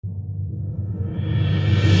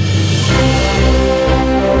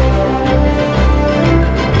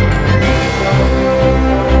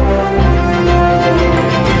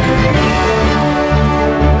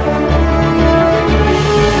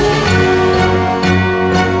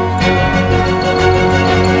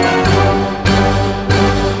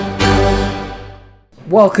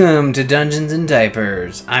Welcome to Dungeons and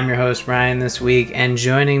Diapers. I'm your host Ryan this week, and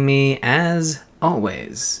joining me, as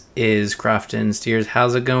always, is Crofton Steers.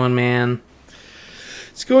 How's it going, man?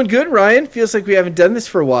 It's going good, Ryan. Feels like we haven't done this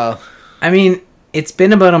for a while. I mean, it's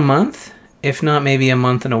been about a month, if not maybe a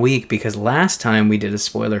month and a week, because last time we did a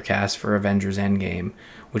spoiler cast for Avengers Endgame,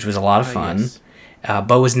 which was a lot of fun. Yes.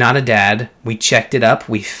 Bo was not a dad. We checked it up.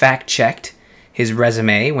 We fact-checked his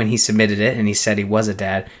resume when he submitted it, and he said he was a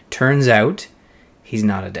dad. Turns out, he's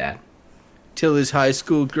not a dad. Till his high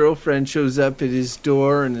school girlfriend shows up at his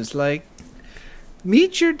door and is like,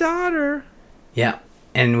 "Meet your daughter." Yeah,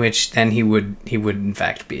 in which then he would in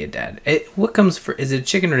fact be a dad. What comes for? Is it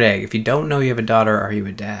chicken or egg? If you don't know you have a daughter, are you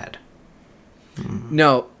a dad?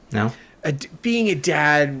 No. No. Being a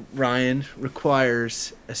dad, Ryan,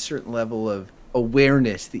 requires a certain level of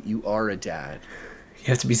awareness that you are a dad. You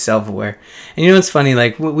have to be self-aware. And you know what's funny?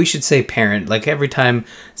 Like, we should say parent. Like, every time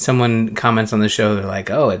someone comments on the show, they're like,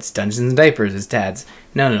 oh, it's Dungeons and Diapers, it's dads.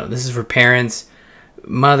 No. This is for parents,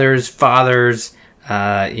 mothers, fathers,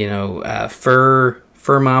 fur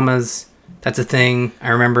mamas. That's a thing. I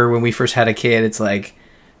remember when we first had a kid, it's like,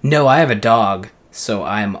 no, I have a dog, so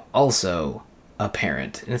I'm also a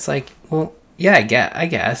parent. And it's like, well, yeah, I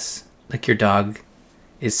guess. Like, your dog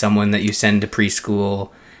is someone that you send to preschool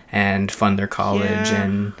and fund their college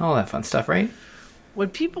and all that fun stuff, right? When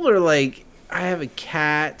people are like, I have a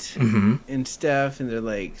cat and stuff, and they're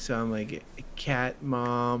like, so I'm like a cat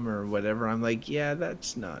mom or whatever, I'm like, yeah,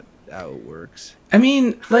 that's not how it works. I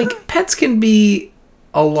mean, like, pets can be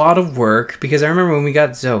a lot of work, because I remember when we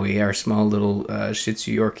got Zoe, our small little Shih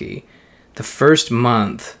Tzu Yorkie, the first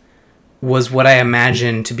month was what I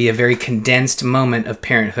imagined to be a very condensed moment of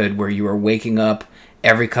parenthood, where you were waking up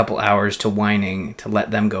every couple hours to whining to let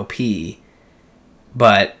them go pee.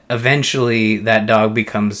 But eventually that dog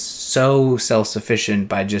becomes so self-sufficient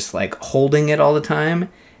by just like holding it all the time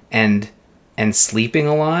and sleeping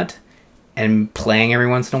a lot and playing every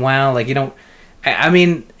once in a while. Like, you don't, I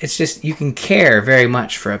mean, it's just, you can care very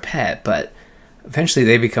much for a pet, but eventually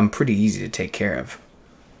they become pretty easy to take care of.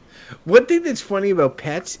 One thing that's funny about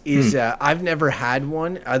pets is I've never had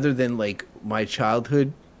one other than like my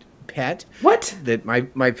childhood pet. What? That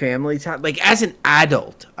my family's had. Like, as an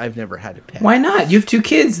adult, I've never had a pet. Why not? You have 2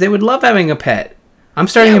 kids. They would love having a pet. I'm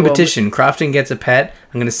starting a petition. Crofton gets a pet.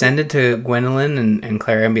 I'm going to send it to Gwendolyn and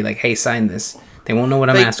Clara and be like, hey, sign this. They won't know what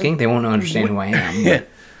I'm asking. They won't understand who I am.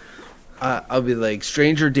 I'll be like,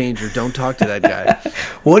 stranger danger. Don't talk to that guy.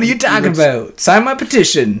 What are you talking about? Sign my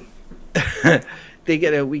petition. We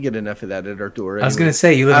get enough of that at our door. Anyway. I was going to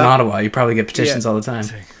say, you live in Ottawa. You probably get petitions all the time.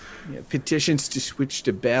 Yeah, petitions to switch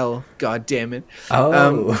to Bell. God damn it.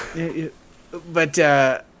 Oh. But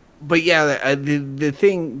yeah, the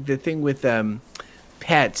thing with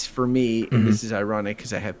pets for me, and this is ironic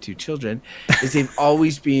because I have 2 children, is they've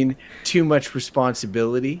always been too much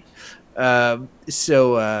responsibility. I'm just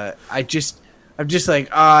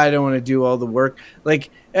like, I don't want to do all the work.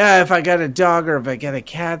 Like, if I got a dog or if I got a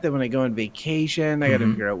cat, then when I go on vacation, I got to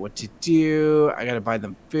figure out what to do. I got to buy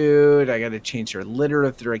them food. I got to change their litter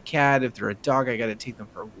if they're a cat. If they're a dog, I got to take them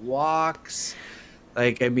for walks.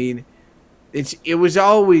 Like, I mean, it was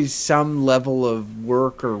always some level of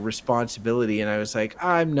work or responsibility, and I was like,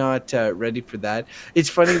 I'm not ready for that. It's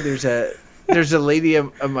funny. There's a lady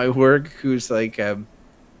at my work who's like a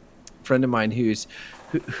friend of mine who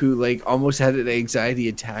like almost had an anxiety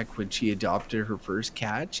attack when she adopted her first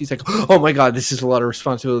cat. She's like, "Oh my god, this is a lot of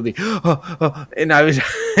responsibility." And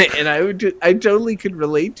I totally could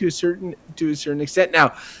relate to a certain extent.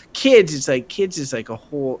 Now, kids is like a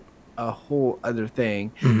whole other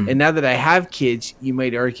thing. And now that I have kids, you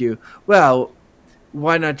might argue, well,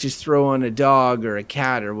 why not just throw on a dog or a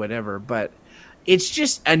cat or whatever? But it's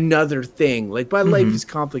just another thing. Like, my life is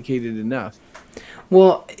complicated enough.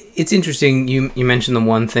 Well, it's interesting. You mentioned the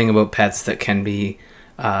one thing about pets that can be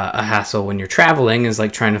a hassle when you're traveling is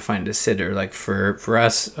like trying to find a sitter. Like for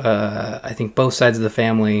us, I think both sides of the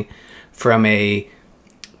family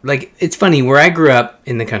it's funny, where I grew up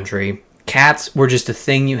in the country, cats were just a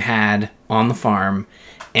thing you had on the farm,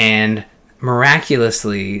 and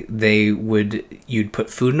miraculously you'd put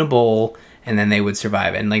food in a bowl and then they would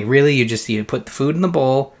survive. And like, really, you put the food in the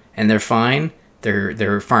bowl and they're fine.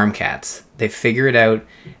 They're farm cats. They figure it out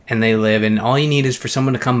and they live, and all you need is for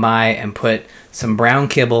someone to come by and put some brown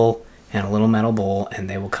kibble in a little metal bowl and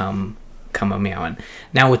they will come a meowing.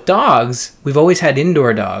 Now with dogs, we've always had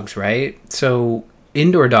indoor dogs, right? So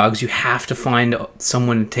indoor dogs, you have to find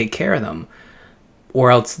someone to take care of them, or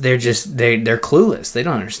else they're clueless. They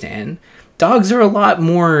don't understand. Dogs are a lot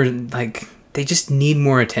more like, they just need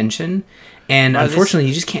more attention, and unfortunately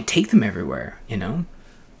you just can't take them everywhere, you know?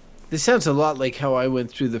 This sounds a lot like how I went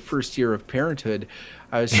through the first year of parenthood.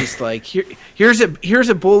 I was just like, here's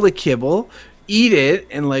a bowl of kibble, eat it,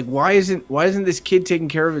 and like, why isn't this kid taking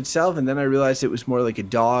care of itself? And then I realized it was more like a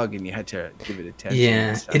dog, and you had to give it attention.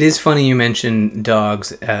 Yeah, it is funny you mentioned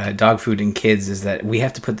dogs, dog food and kids. Is that we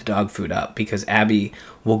have to put the dog food up because Abby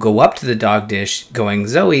will go up to the dog dish, going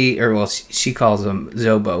Zoe, or well, she calls him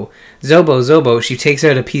Zobo, Zobo. She takes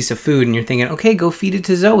out a piece of food, and you're thinking, okay, go feed it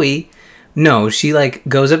to Zoe. No, she like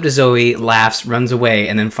goes up to Zoe, laughs, runs away,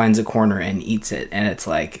 and then finds a corner and eats it. And it's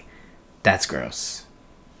like, that's gross.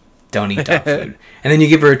 Don't eat dog food. And then you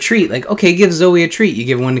give her a treat. Like, okay, give Zoe a treat. You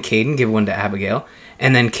give one to Caden, give one to Abigail.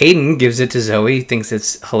 And then Caden gives it to Zoe, thinks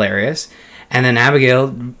it's hilarious. And then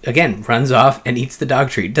Abigail, again, runs off and eats the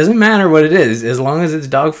dog treat. Doesn't matter what it is, as long as it's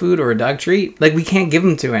dog food or a dog treat. Like, we can't give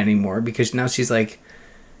them to her anymore because now she's like,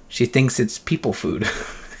 she thinks it's people food.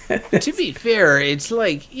 To be fair, it's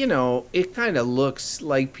like, you know, it kind of looks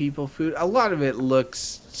like people food. A lot of it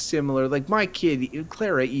looks similar. Like my kid,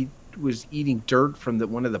 Clara, was eating dirt from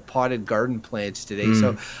one of the potted garden plants today.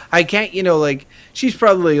 So I can't, you know, like she's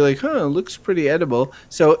probably like, looks pretty edible.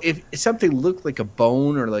 So if something looked like a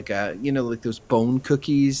bone or like a, you know, like those bone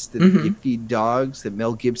cookies that you feed dogs that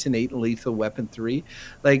Mel Gibson ate in Lethal Weapon 3,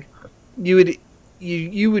 like you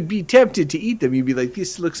would be tempted to eat them. You'd be like,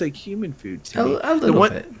 this looks like human food to me. A little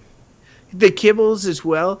bit. The kibbles as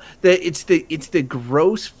well. It's the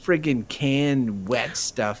gross friggin' canned wet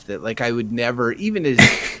stuff that like I would never, even as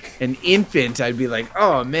an infant, I'd be like,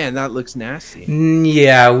 oh man, that looks nasty.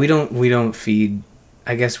 Yeah, we don't feed.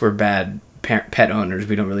 I guess we're bad pet owners.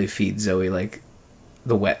 We don't really feed Zoe like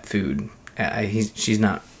the wet food. She's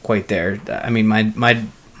not quite there. I mean,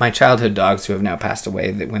 my childhood dogs who have now passed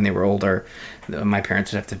away, that when they were older, my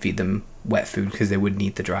parents would have to feed them wet food because they wouldn't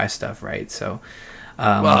eat the dry stuff, right? So.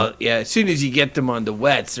 Well, yeah, as soon as you get them on the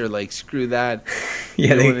wets, they're like, screw that.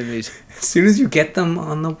 Yeah, as soon as you get them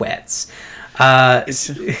on the wets.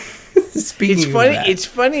 Speaking of that. It's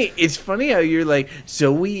funny how you're like,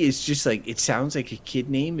 Zoe is just like, it sounds like a kid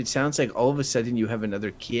name. It sounds like all of a sudden you have another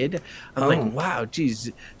kid. I'm like, wow,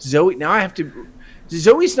 geez, Zoe. Now I have to.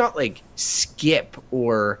 Zoe's not like Skip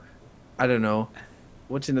or, I don't know.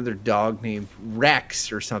 What's another dog named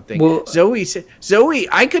Rex or something? Well, Zoe.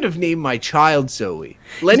 I could have named my child Zoe.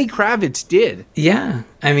 Lenny Kravitz did. Yeah,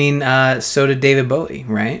 I mean, so did David Bowie,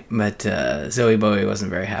 right? But Zoe Bowie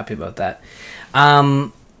wasn't very happy about that.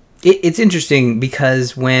 It's interesting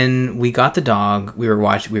because when we got the dog, we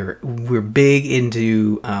were big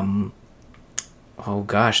into. Oh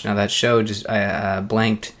gosh, now that show just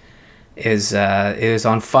blanked. It was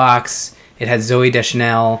on Fox. It had Zooey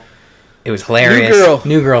Deschanel. It was hilarious.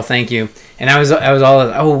 New Girl, thank you. And I was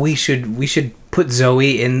all, we should put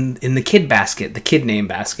Zoe in the kid basket, the kid name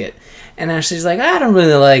basket. And Ashley's like, I don't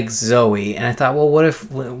really like Zoe. And I thought, well, what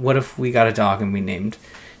if we got a dog and we named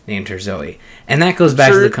her Zoe? And that goes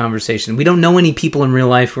back to the conversation. We don't know any people in real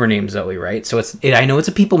life who are named Zoe, right? So I know it's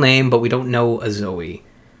a people name, but we don't know a Zoe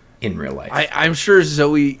in real life. I'm sure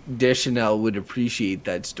Zooey Deschanel would appreciate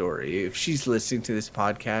that story. If she's listening to this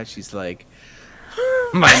podcast, she's like,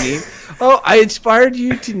 my name. Oh, I inspired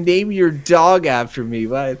you to name your dog after me.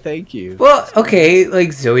 Why? Thank you. Well, okay, like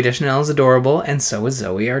Zooey Deschanel is adorable, and so is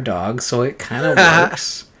Zoe, our dog. So it kind of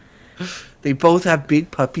works. They both have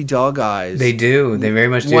big puppy dog eyes. They do. They very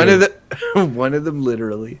much do. One of them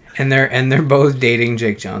literally. And they're both dating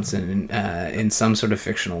Jake Johnson in some sort of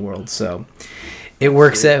fictional world. So it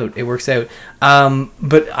works out. It works out.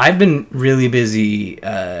 But I've been really busy,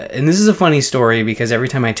 and this is a funny story because every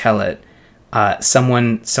time I tell it,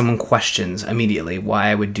 someone questions immediately why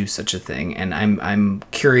I would do such a thing, and I'm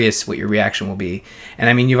curious what your reaction will be. And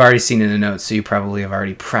I mean, you've already seen in the notes, so you probably have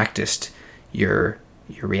already practiced your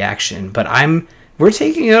reaction. But we're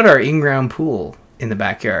taking out our in-ground pool in the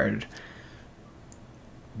backyard.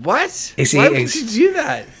 What? Why would you do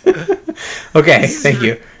that? Okay, thank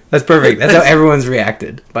you. That's perfect. That's how everyone's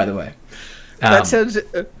reacted, by the way. That sounds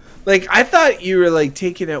like I thought you were like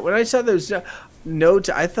taking out. When I saw those notes,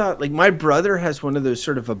 I thought like my brother has one of those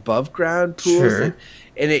sort of above ground pools. Sure.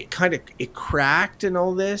 And it kind of cracked and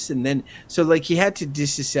all this, and then so like he had to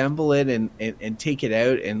disassemble it and take it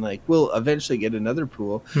out, and like we'll eventually get another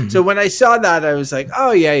pool. Mm-hmm. So when I saw that, I was like,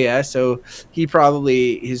 oh yeah. So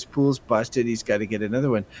his pool's busted. He's got to get another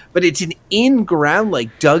one. But it's an in ground,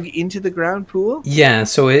 like dug into the ground pool. Yeah.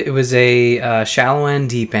 So it was a shallow end,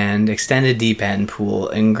 deep end, extended deep end pool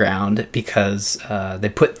in ground because they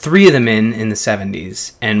put 3 of them in the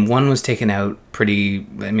 70s, and one was taken out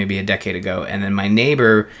maybe a decade ago, and then my neighbor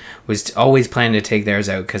neighbor was always planning to take theirs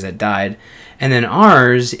out because it died. And then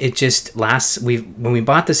ours, it just when we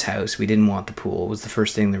bought this house, we didn't want the pool. It was the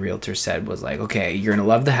first thing the realtor said was like, okay, you're going to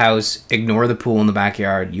love the house. Ignore the pool in the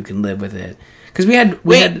backyard. You can live with it. Because we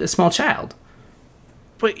had a small child.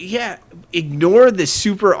 But yeah, ignore the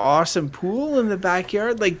super awesome pool in the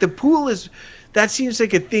backyard. Like the pool that seems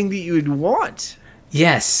like a thing that you would want.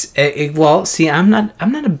 Yes. Well, see, I'm not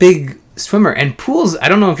a big swimmer, and pools. I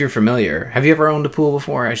don't know if you're familiar. Have you ever owned a pool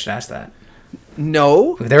before? I should ask that.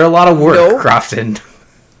 No. They're a lot of work, Crofton.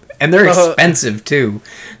 And they're expensive, too.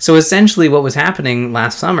 So essentially what was happening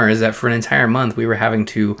last summer is that for an entire month, we were having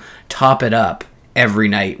to top it up every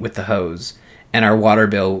night with the hose. And our water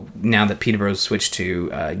bill, now that Peterborough's switched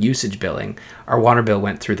to usage billing, our water bill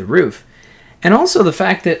went through the roof. And also the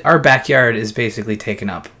fact that our backyard is basically taken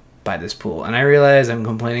up by this pool. And I realize I'm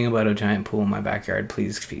complaining about a giant pool in my backyard.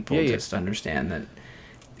 Please, people, just understand that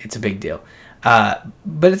it's a big deal. But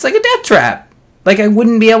it's like a death trap. Like, I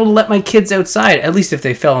wouldn't be able to let my kids outside. At least if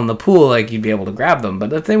they fell in the pool, like, you'd be able to grab them.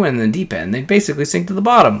 But if they went in the deep end, they'd basically sink to the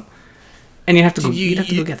bottom. And you'd have to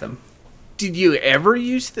go get them. Did you ever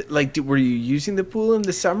use were you using the pool in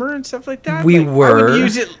the summer and stuff like that? We were. I would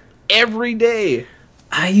use it every day.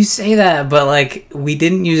 You say that, but, like, we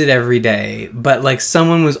didn't use it every day. But, like,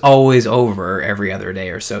 someone was always over every other day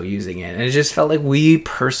or so using it. And it just felt like we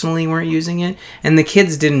personally weren't using it. And the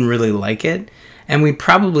kids didn't really like it. And we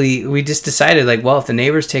just decided, like, well, if the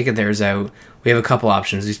neighbors take theirs out, we have a couple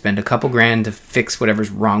options. We spend a couple grand to fix whatever's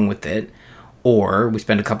wrong with it, or we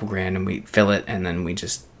spend a couple grand and we fill it, and then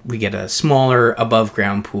we get a smaller above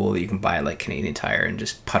ground pool that you can buy at, like, Canadian Tire and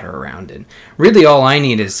just putter around in. Really, all I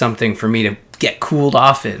need is something for me to get cooled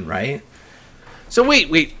off in, right? So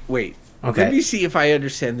wait. Okay. Let me see if I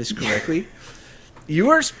understand this correctly. You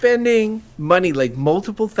are spending money, like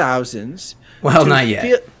multiple thousands. Well, not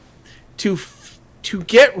yet. To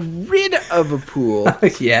get rid of a pool.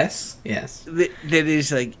 Yes. That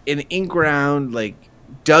is like an in-ground, like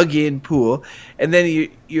dug-in pool, and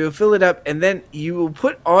then you fill it up, and then you will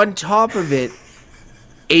put on top of it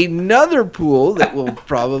another pool that will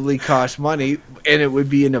probably cost money, and it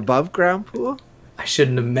would be an above-ground pool. I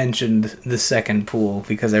shouldn't have mentioned the second pool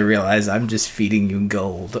because I realize I'm just feeding you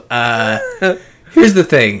gold. Here's the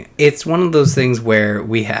thing. It's one of those things where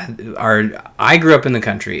I grew up in the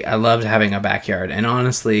country. I loved having a backyard. And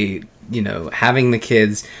honestly, having the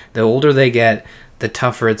kids, the older they get, the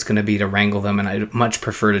tougher it's going to be to wrangle them. And I'd much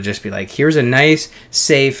prefer to just be like, here's a nice,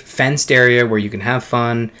 safe, fenced area where you can have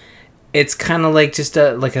fun. It's kind of like just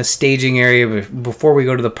a staging area. Before we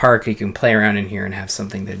go to the park, you can play around in here and have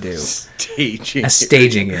something to do. A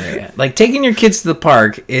staging area. Like, taking your kids to the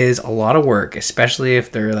park is a lot of work, especially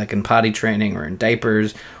if they're, like, in potty training or in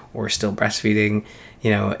diapers or still breastfeeding.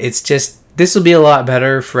 It's just, this will be a lot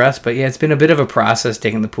better for us. But, yeah, it's been a bit of a process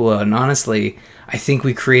taking the pool out. And honestly, I think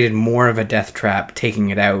we created more of a death trap taking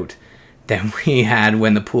it out than we had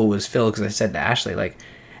when the pool was filled. Because I said to Ashley, like,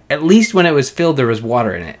 at least when it was filled, there was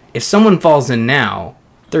water in it. If someone falls in now,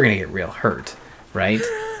 they're going to get real hurt, right?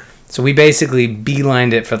 So we basically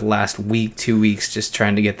beelined it for the last week, 2 weeks, just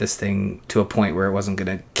trying to get this thing to a point where it wasn't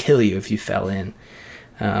going to kill you if you fell in.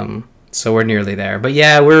 So we're nearly there. But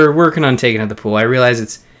yeah, we're working on taking out the pool. I realize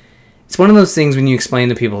it's one of those things when you explain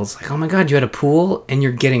to people, it's like, oh my God, you had a pool and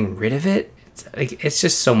you're getting rid of it? It's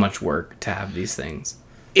just so much work to have these things.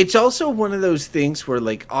 It's also one of those things where,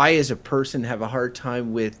 like, I as a person have a hard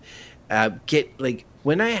time with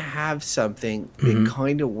when I have something that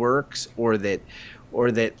kind of works or that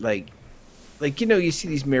like you see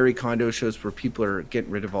these Marie Kondo shows where people are getting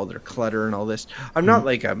rid of all their clutter and all this. I'm not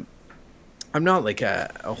like a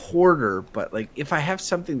hoarder, but like if I have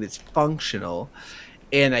something that's functional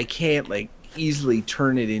and I can't like easily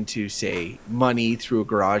turn it into, say, money through a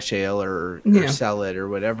garage sale or sell it or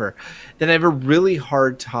whatever, then I have a really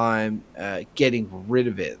hard time getting rid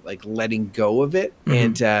of it, like letting go of it.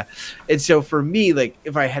 And so for me, like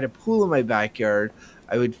if I had a pool in my backyard,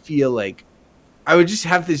 I would feel like I would just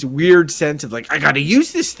have this weird sense of like, I got to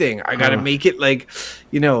use this thing. I got to make it like,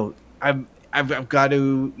 I've got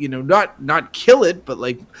to, not kill it, but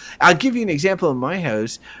like, I'll give you an example in my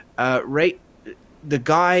house, right? The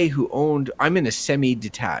guy who owned, I'm in a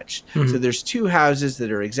semi-detached. So there's two houses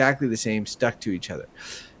that are exactly the same, stuck to each other.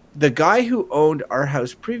 The guy who owned our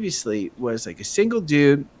house previously was like a single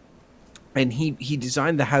dude, and he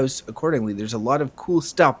designed the house accordingly. There's a lot of cool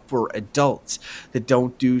stuff for adults that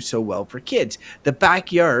don't do so well for kids. The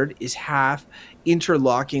backyard is half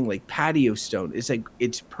interlocking like patio stone. It's like,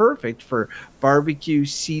 it's perfect for barbecue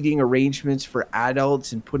seating arrangements for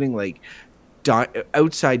adults and putting like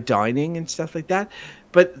outside dining and stuff like that.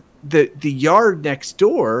 But the yard next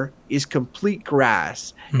door is complete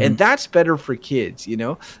grass, and that's better for kids, you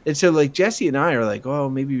know. And so like Jesse and I are like, oh,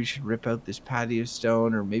 maybe we should rip out this patio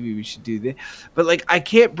stone, or maybe we should do this, but like I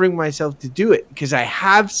can't bring myself to do it because I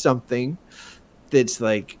have something that's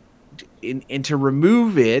like, and to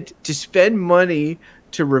remove it, to spend money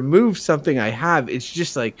to remove something I have, it's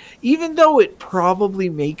just like, even though it probably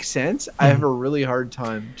makes sense, I have a really hard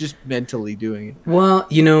time just mentally doing it. Well,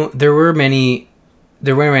 you know, there were many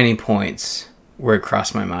points where it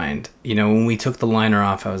crossed my mind. You know, when we took the liner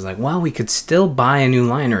off, I was like, well, we could still buy a new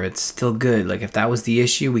liner. It's still good. Like, if that was the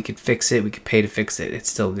issue, we could fix it. We could pay to fix it. It's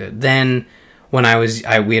still good. Then when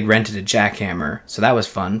we had rented a jackhammer, so that was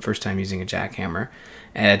fun. First time using a jackhammer.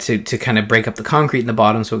 To kind of break up the concrete in the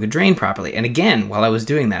bottom so it could drain properly. And again, while I was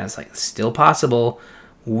doing that, it's like, it's still possible.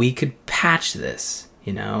 We could patch this,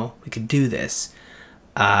 you know? We could do this.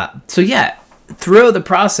 So yeah, throughout the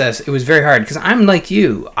process, it was very hard because I'm like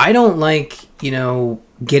you. I don't like, you know,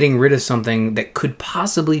 getting rid of something that could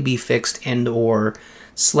possibly be fixed and or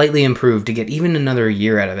slightly improved to get even another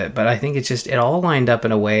year out of it. But I think it all lined up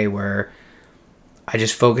in a way where I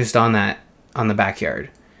just focused on the backyard.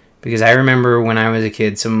 Because I remember when I was a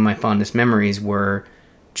kid, some of my fondest memories were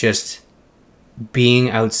just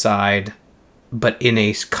being outside, but in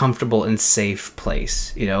a comfortable and safe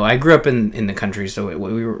place. You know, I grew up in the country, so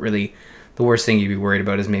we were really, the worst thing you'd be worried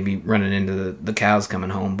about is maybe running into the cows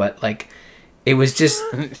coming home. But like, it was just,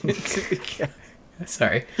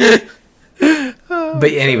 sorry. But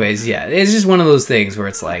anyways, yeah, it's just one of those things where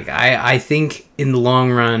it's like, I think in the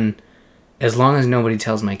long run, as long as nobody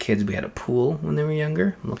tells my kids we had a pool when they were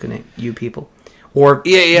younger, I'm looking at you people. Or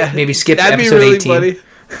maybe skip That'd episode be really 18. Funny.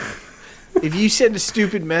 If you send a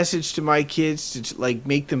stupid message to my kids to like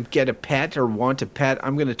make them get a pet or want a pet,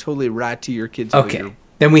 I'm going to totally rat to your kids. Okay,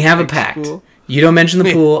 then we have a pact. Pool. You don't mention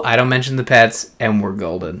the pool, I don't mention the pets, and we're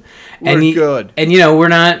golden. We're good. And you know, we're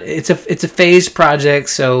not. It's a phased project.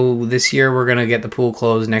 So this year we're gonna get the pool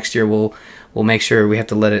closed. Next year we'll make sure we have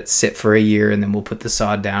to let it sit for a year, and then we'll put the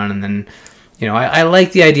sod down, and then. You know, I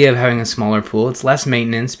like the idea of having a smaller pool. It's less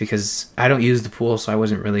maintenance because I don't use the pool, so I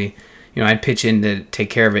wasn't really, you know, I'd pitch in to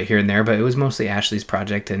take care of it here and there, but it was mostly Ashley's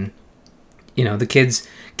project. And, you know, the kids,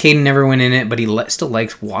 Caden never went in it, but he still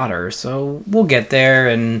likes water, so we'll get there.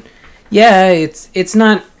 And yeah, it's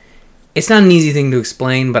not an easy thing to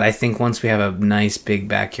explain, but I think once we have a nice big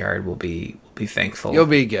backyard, we'll be thankful. You'll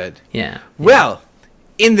be good. Yeah. Well,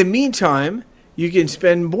 in the meantime, you can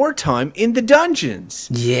spend more time in the dungeons.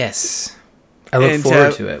 Yes. I look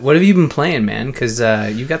forward to it. What have you been playing, man? Because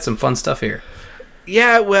you've got some fun stuff here.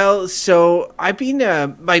 Yeah, well, so I've been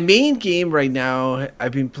my main game right now.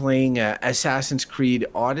 I've been playing Assassin's Creed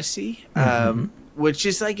Odyssey, which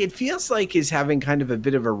is like, it feels like is having kind of a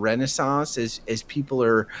bit of a renaissance as people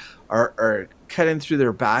are cutting through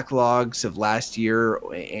their backlogs of last year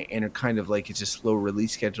and are kind of like, it's a slow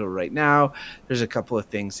release schedule right now. There's a couple of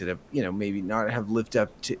things that have, you know, maybe not have lived up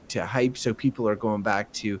to hype, so people are going back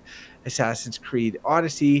to Assassin's Creed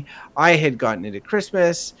Odyssey. I had gotten into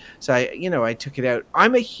Christmas, so I took it out.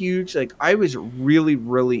 I'm a huge, like, I was really,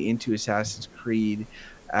 really into Assassin's Creed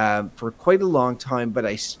for quite a long time, but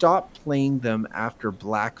I stopped playing them after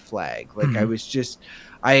Black Flag. Like, I was just,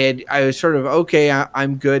 I was sort of, okay,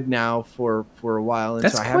 I'm good now for a while. And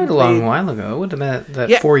that's so quite a long while ago. What about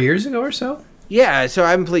that 4 years ago or so? Yeah, so I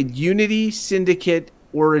haven't played Unity, Syndicate,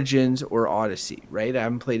 Origins, or Odyssey, right? I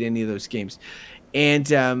haven't played any of those games.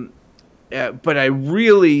 And but I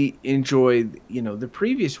really enjoyed, you know, the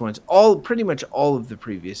previous ones, pretty much all of the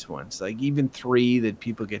previous ones, like even 3 that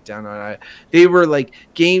people get down on. They were like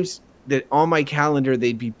games that on my calendar,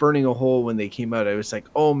 they'd be burning a hole when they came out. I was like,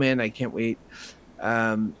 oh man, I can't wait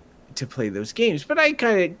to play those games. But I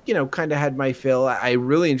kind of had my fill. I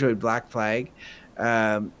really enjoyed Black Flag.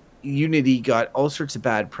 Unity got all sorts of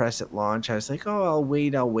bad press at launch. I was like, oh, I'll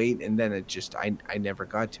wait. And then it just, I never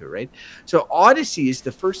got to it, right? So Odyssey is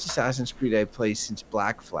the first Assassin's Creed I've played since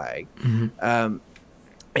Black Flag.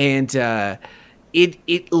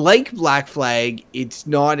 It like Black Flag, it's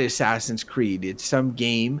not Assassin's Creed. It's some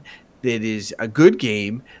game that is a good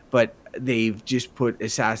game, but they've just put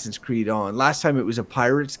Assassin's Creed on. Last time it was a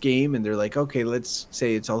Pirates game, and they're like, okay, let's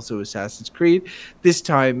say it's also Assassin's Creed. This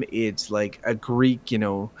time it's like a Greek,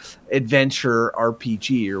 adventure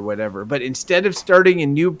RPG or whatever. But instead of starting a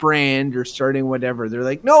new brand or starting whatever, they're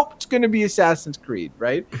like, nope, it's going to be Assassin's Creed,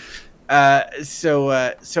 right? So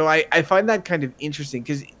I find that kind of interesting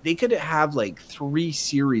because they could have like 3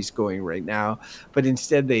 series going right now, but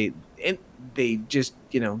instead they just,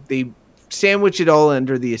 they sandwich it all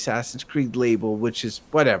under the Assassin's Creed label, which is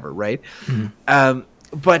whatever, right?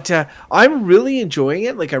 but I'm really enjoying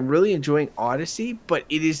it. Like I'm really enjoying Odyssey, but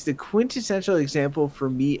it is the quintessential example for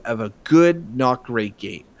me of a good, not great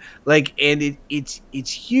game. Like, and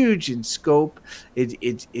it's huge in scope.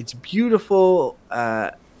 It's beautiful,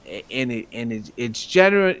 it's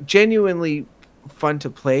genuinely fun to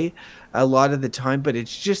play a lot of the time. But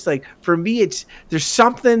it's just like for me, there's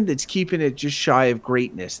something that's keeping it just shy of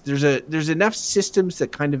greatness. There's enough systems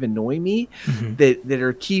that kind of annoy me that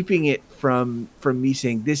are keeping it from me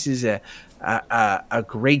saying this is a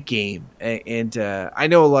great game. And I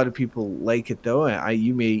know a lot of people like it though.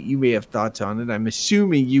 You may have thoughts on it. I'm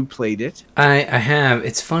assuming you played it. I have.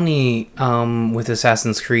 It's funny with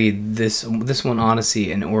Assassin's Creed. This one,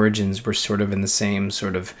 Odyssey and Origins, were sort of in the same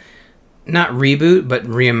sort of, not reboot, but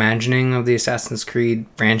reimagining of the Assassin's Creed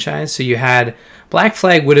franchise. So you had Black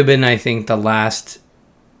Flag would have been, I think, the last.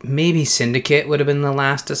 Maybe Syndicate would have been the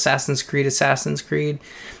last Assassin's Creed.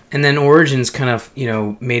 And then Origins kind of,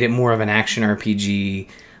 made it more of an action RPG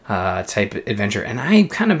type adventure. And I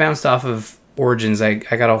kind of bounced off of Origins. I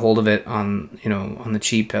got a hold of it on the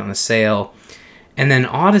cheap, on the sale. And then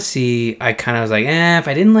Odyssey, I kind of was like, if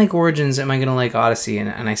I didn't like Origins, am I going to like Odyssey?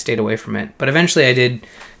 And I stayed away from it. But eventually I did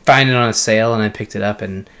find it on a sale and I picked it up.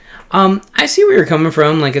 And I see where you're coming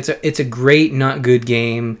from. Like, it's a great, not good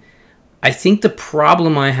game. I think the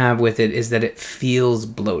problem I have with it is that it feels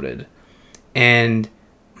bloated. And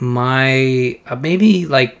maybe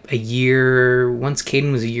like a year, once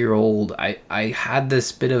Caden was a year old, I had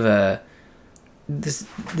this bit of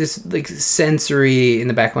this like sensory in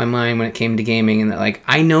the back of my mind when it came to gaming, and that like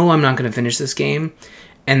I know I'm not going to finish this game,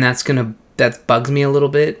 and that bugs me a little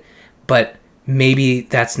bit, but maybe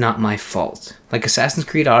that's not my fault. Like Assassin's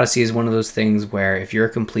Creed Odyssey is one of those things where if you're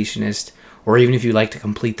a completionist, or even if you like to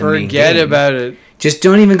complete the main game, forget about it. Just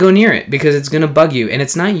don't even go near it, because it's going to bug you. And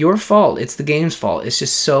it's not your fault. It's the game's fault. It's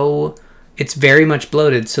just it's very much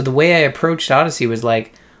bloated. So the way I approached Odyssey was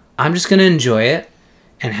like, I'm just going to enjoy it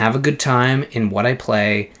and have a good time in what I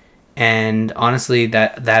play. And honestly,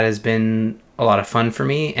 that has been a lot of fun for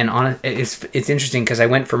me. And it's interesting because I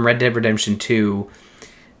went from Red Dead Redemption 2,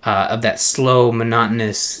 of that slow,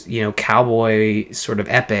 monotonous, cowboy sort of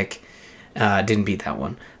epic. Didn't beat that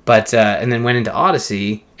one. But, and then went into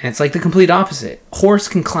Odyssey, and it's like the complete opposite. Horse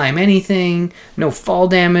can climb anything, no fall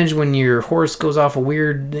damage when your horse goes off a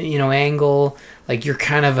weird, angle. Like, you're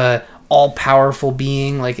kind of a all-powerful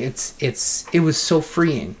being. Like, it was so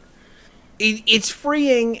freeing. It's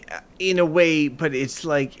freeing in a way, but it's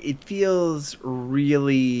like, it feels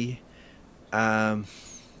really...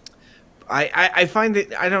 I find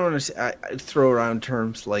that I don't want to throw around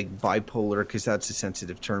terms like bipolar because that's a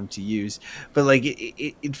sensitive term to use, but like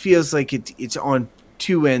it feels like it's on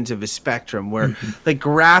two ends of a spectrum where like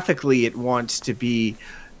graphically it wants to be,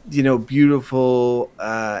 beautiful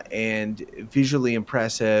and visually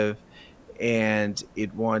impressive, and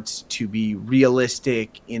it wants to be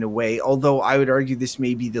realistic in a way. Although I would argue this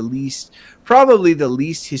may be probably the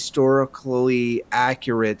least historically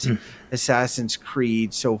accurate Assassin's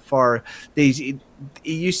Creed so far. It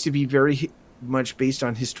used to be very much based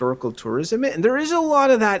on historical tourism, and there is a lot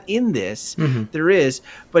of that in this. There is,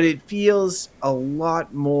 but it feels a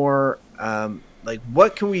lot more like,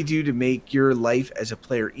 what can we do to make your life as a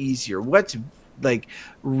player easier? What's like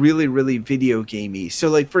really, really video gamey? So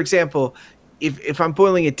like, for example, if I'm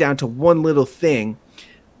boiling it down to one little thing,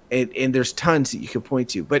 and there's tons that you can point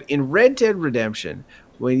to, but in Red Dead Redemption,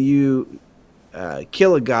 when you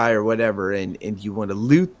kill a guy or whatever, and you want to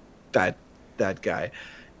loot that guy,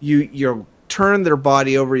 you'll turn their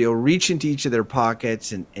body over, you'll reach into each of their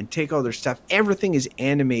pockets and take all their stuff. Everything is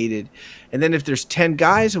animated. And then if there's 10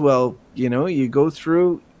 guys, well, you go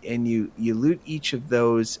through and you loot each of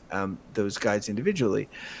those guys individually.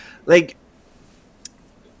 Like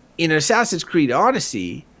in Assassin's Creed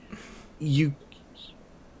Odyssey,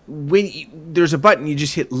 there's a button, you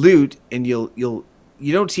just hit loot, and you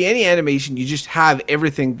don't see any animation. You just have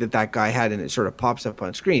everything that guy had, and it sort of pops up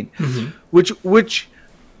on screen, which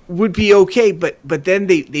would be okay. But then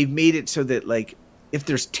they've made it so that like if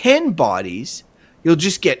there's 10 bodies, you'll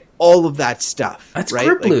just get all of that stuff. That's right?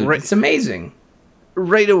 Grip Loot. Like, it's amazing.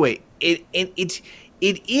 Right away. It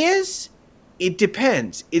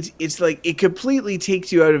depends. It's like it completely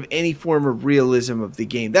takes you out of any form of realism of the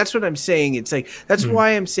game. That's what I'm saying. It's like that's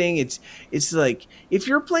why I'm saying it's like if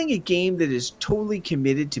you're playing a game that is totally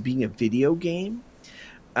committed to being a video game,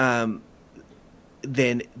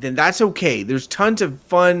 then that's okay. There's tons of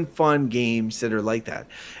fun games that are like that.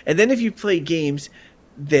 And then if you play games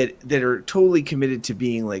that are totally committed to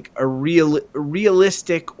being like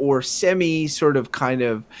realistic or semi sort of kind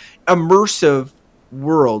of immersive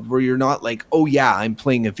world where you're not like, oh yeah, I'm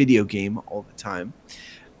playing a video game all the time.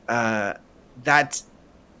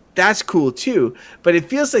 That's cool too. But it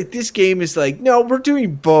feels like this game is like, no, we're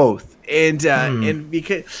doing both, and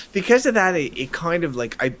because of that, it kind of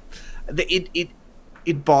like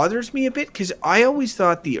it bothers me a bit, because I always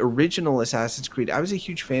thought the original Assassin's Creed, I was a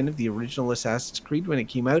huge fan of the original Assassin's Creed when it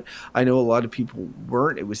came out. I know a lot of people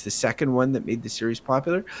weren't. It was the second one that made the series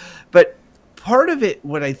popular. But part of it,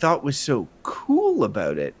 what I thought was so cool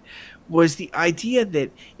about it, was the idea that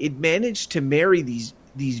it managed to marry these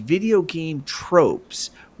video game tropes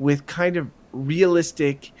with kind of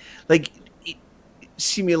realistic, like,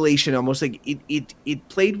 simulation, almost like it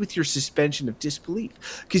played with your suspension of disbelief,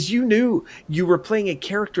 because you knew you were playing a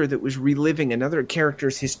character that was reliving another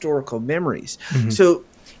character's historical memories. So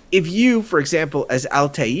if you, for example, as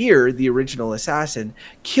Altair, the original assassin,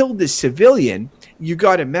 killed this civilian, you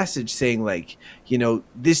got a message saying, like, you know,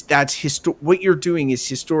 what you're doing is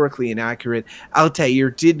historically inaccurate. Altair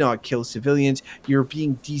did not kill civilians. You're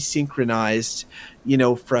being desynchronized, you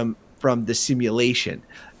know, from the simulation.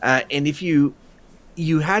 And if you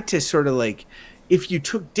had to sort of like, if you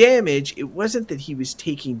took damage, it wasn't that he was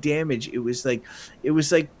taking damage. It was like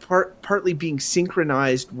partly being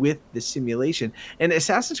synchronized with the simulation. And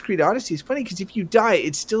Assassin's Creed Odyssey is funny because if you die,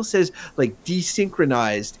 it still says like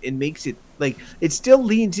desynchronized and makes it like, it still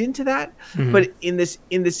leans into that. But in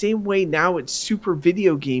the same way, now it's super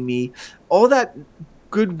video gamey. All that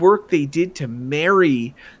good work they did to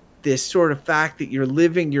marry this sort of fact that you're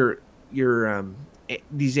living your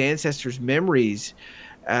these ancestors' memories,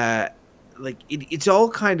 like it's all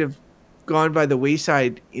kind of gone by the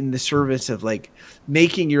wayside in the service of like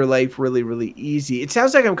making your life really, really easy. It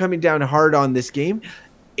sounds like I'm coming down hard on this game.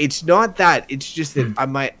 It's not that. It's just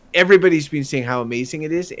that everybody's been saying how amazing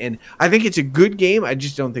it is, and I think it's a good game. I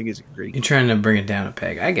just don't think it's a great game. You're trying to bring it down a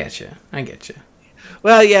peg. I get you.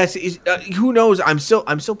 Well, yes. Who knows? I'm still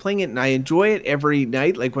playing it, and I enjoy it every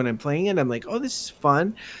night. Like when I'm playing it, I'm like, oh, this is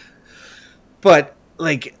fun. But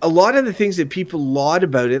like a lot of the things that people laud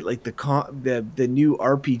about it, like the new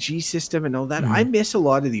RPG system and all that, I miss a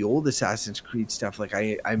lot of the old Assassin's Creed stuff. Like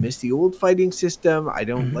I miss the old fighting system. I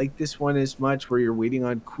don't like this one as much, where you're waiting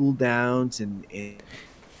on cooldowns and it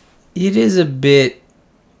is a bit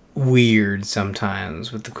weird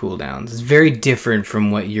sometimes with the cooldowns. It's very different from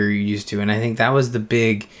what you're used to, and I think that was the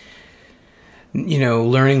big, you know,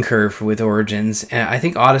 learning curve with Origins. And I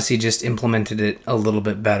think Odyssey just implemented it a little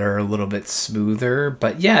bit better, a little bit smoother.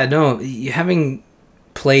 But yeah, no, having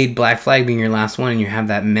played Black Flag being your last one and you have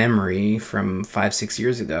that memory from 5-6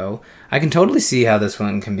 years ago, I can totally see how this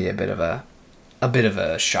one can be a bit of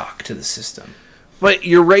a shock to the system. But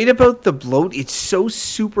you're right about the bloat. It's so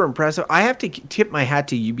super impressive. I have to tip my hat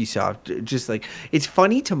to Ubisoft. Just like, it's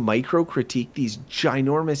funny to micro critique these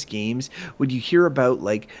ginormous games when you hear about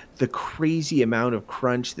like the crazy amount of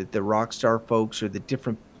crunch that the Rockstar folks or the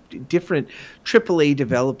different AAA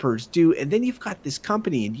developers do, and then you've got this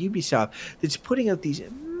company in Ubisoft that's putting out these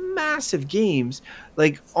massive games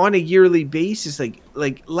like on a yearly basis. Like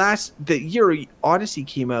the year Odyssey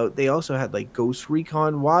came out, they also had like Ghost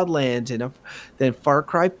Recon Wildlands and then Far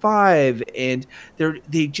Cry 5, and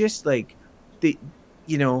they just like, they,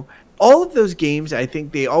 you know, all of those games, I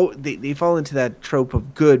think they fall into that trap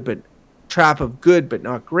of good but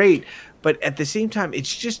not great. But at the same time,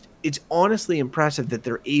 it's honestly impressive that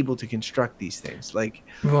they're able to construct these things. Like,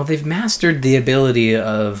 well, they've mastered the ability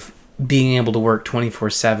of being able to work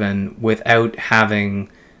 24/7 without having,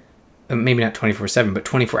 maybe not 24/7, but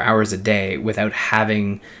 24 hours a day without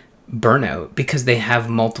having burnout, because they have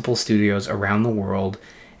multiple studios around the world,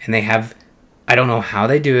 and they have, I don't know how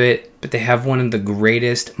they do it, but they have one of the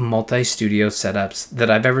greatest multi-studio setups that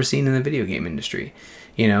I've ever seen in the video game industry,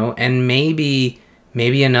 you know. And maybe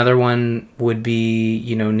another one would be,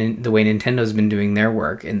 you know, the way Nintendo's been doing their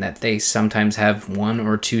work, in that they sometimes have 1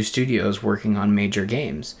 or 2 studios working on major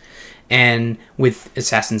games. And with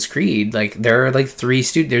Assassin's Creed, like, there are like 3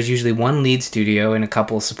 there's usually 1 lead studio and a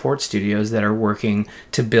couple of support studios that are working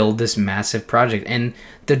to build this massive project. And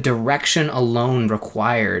the direction alone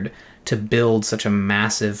required to build such a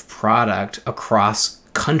massive product across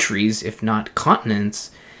countries, if not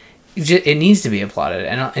continents, it needs to be applauded.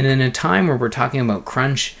 And in a time where we're talking about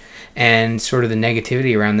crunch and sort of the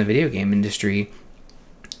negativity around the video game industry,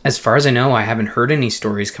 as far as I know, I haven't heard any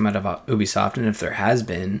stories come out of Ubisoft, and if there has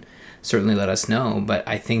been, certainly let us know. But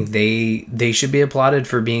I think they should be applauded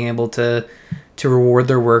for being able to reward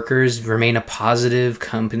their workers, remain a positive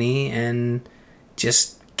company, and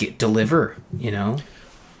just deliver, you know?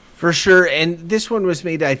 For sure. And this one was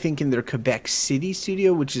made, I think, in their Quebec City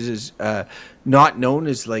studio, which is not known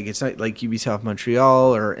as, like, it's not like Ubisoft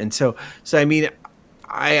Montreal, so I mean,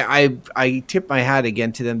 I tip my hat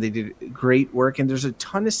again to them. They did great work, and there's a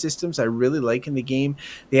ton of systems I really like in the game.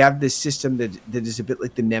 They have this system that is a bit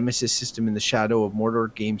like the Nemesis system in the Shadow of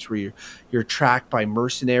Mordor games, where you're tracked by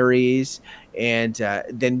mercenaries, and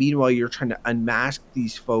then meanwhile you're trying to unmask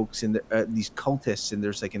these folks and these cultists, and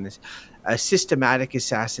there's like a systematic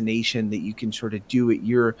assassination that you can sort of do at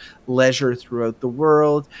your leisure throughout the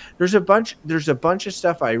world. There's a bunch of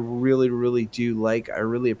stuff I really do like. I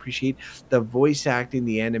really appreciate the voice acting,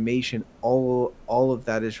 the animation, all of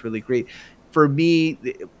that is really great. For me,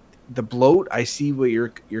 the bloat, I see what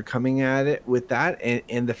you're coming at it with that,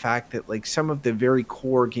 and the fact that like some of the very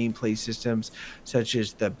core gameplay systems, such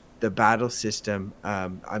as the battle system,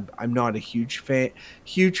 I'm not a huge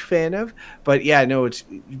fan of, but yeah, no, it's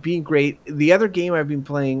being great. The other game I've been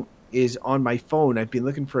playing is on my phone. I've been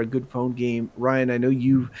looking for a good phone game. Ryan, I know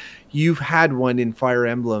you've had one in Fire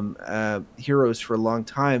Emblem Heroes for a long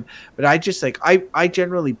time, but I just like I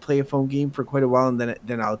generally play a phone game for quite a while, and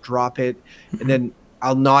then I'll drop it, and then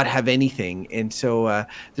I'll not have anything. And so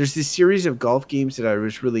there's this series of golf games that I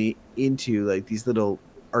was really into, like these little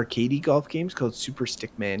arcadey golf games called Super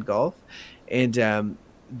Stickman Golf, and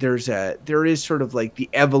there is sort of like the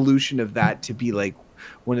evolution of that to be like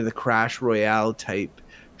one of the Crash Royale type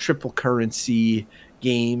triple currency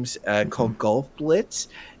games called Golf Blitz,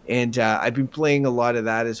 and I've been playing a lot of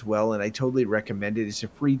that as well, and I totally recommend it. It's a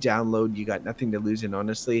free download. You got nothing to lose, and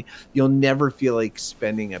honestly, you'll never feel like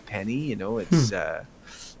spending a penny. You know, it's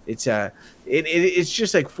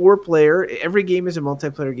just like 4-player. Every game is a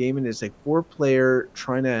multiplayer game, and it's like 4-player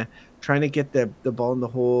trying to get the ball in the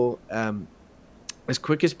hole as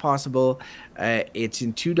quick as possible. It's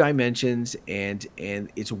in 2 dimensions, and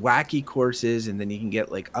it's wacky courses, and then you can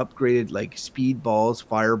get like upgraded like speed balls,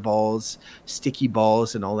 fireballs, sticky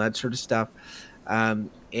balls, and all that sort of stuff.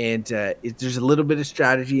 There's a little bit of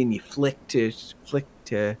strategy, and you flick to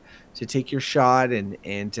take your shot, and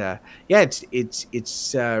yeah,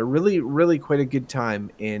 it's really quite a good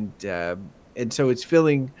time, and so it's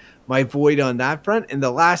filling my void on that front. And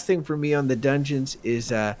the last thing for me on the dungeons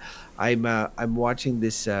is I'm watching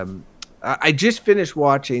this. I just finished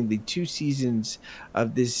watching the 2 seasons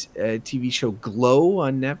of this TV show Glow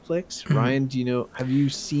on Netflix. Mm-hmm. Ryan, have you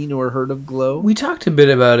seen or heard of Glow? We talked a bit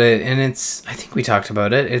about it, and I think we talked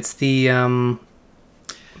about it. It's the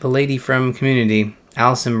lady from Community,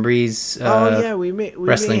 Alison Brie's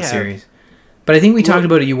wrestling series. But I think we talked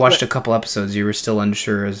about it. You watched a couple episodes. You were still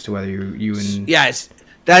unsure as to whether you and... Yes,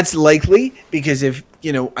 that's likely, because if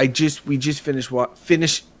we just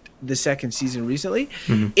finished the second season recently.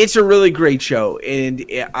 Mm-hmm. It's a really great show, and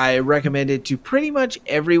I recommend it to pretty much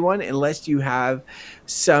everyone, unless you have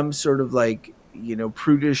some sort of like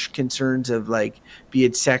prudish concerns of like, be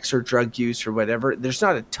it sex or drug use or whatever. There's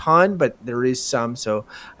not a ton, but there is some. So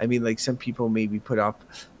I mean, like, some people may be put off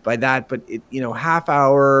by that, but it, half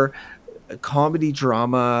hour comedy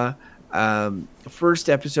drama. First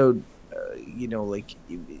episode, like,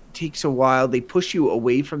 it takes a while. They push you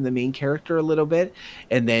away from the main character a little bit,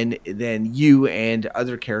 and then you and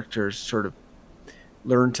other characters sort of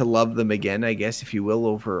learn to love them again, I guess, if you will,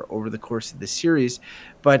 over the course of the series.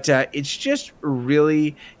 But it's just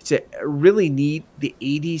it's a really neat, the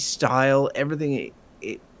 80s style, everything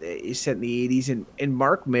is set in the 80s. And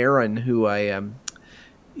Mark Maron, who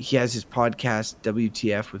he has his podcast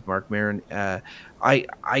WTF with Mark Maron.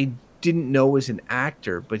 I didn't know was an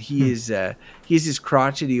actor, but he's this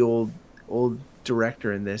crotchety old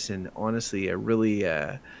director in this, and honestly, a really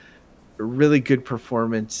good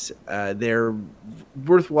performance. They're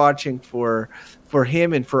worth watching for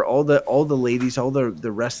him and for all the ladies, all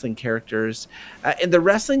the wrestling characters. And the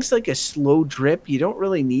wrestling's like a slow drip. You don't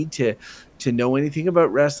really need to know anything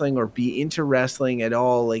about wrestling or be into wrestling at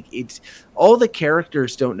all. Like, it's all the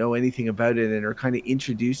characters don't know anything about it and are kind of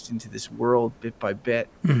introduced into this world bit by bit.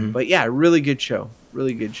 Mm-hmm. But yeah, really good show.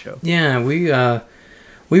 Yeah, we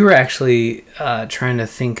were actually trying to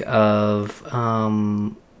think of a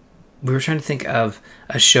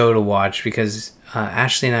show to watch, because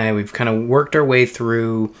Ashley and I, we've kind of worked our way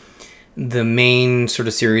through the main sort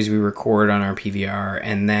of series we record on our PVR,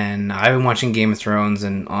 and then I've been watching Game of Thrones,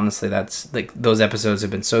 and honestly, that's like, those episodes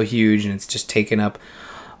have been so huge, and it's just taken up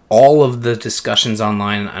all of the discussions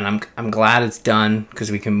online, and I'm glad it's done,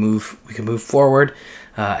 because we can move forward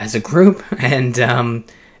as a group, and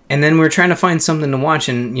then we're trying to find something to watch,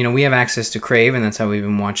 and we have access to Crave, and that's how we've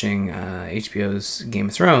been watching HBO's Game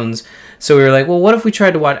of Thrones. So we were like, well, what if we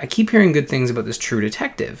tried to watch? I keep hearing good things about this True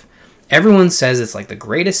Detective. Everyone says it's like the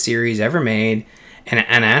greatest series ever made,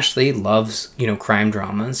 and Ashley loves crime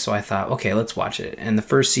dramas. So I thought, okay, let's watch it. And the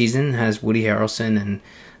first season has Woody Harrelson and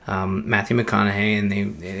Matthew McConaughey, and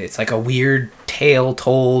it's like a weird tale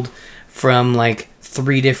told from like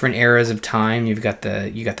 3 different eras of time. You got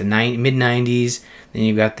the mid 90s, then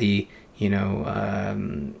you've got the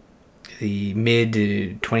the mid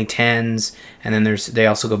 2010s, and then they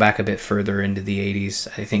also go back a bit further into the 80s,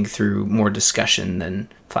 I think, through more discussion than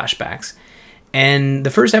flashbacks. And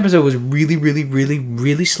the first episode was really, really, really,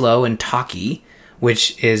 really slow and talky,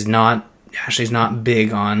 which is not, Ashley's not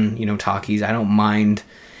big on, talkies. I don't mind,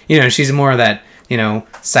 she's more of that,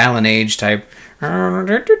 silent age type, for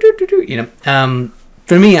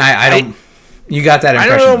me, I don't, you got that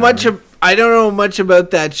impression. I don't know much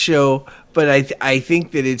about that show, but I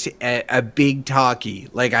think that it's a big talkie.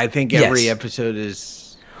 Like, I think every episode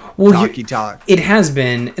is talk. It has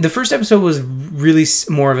been. The first episode was really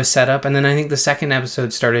more of a setup, and then I think the second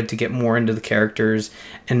episode started to get more into the characters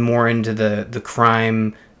and more into the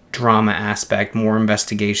crime drama aspect, more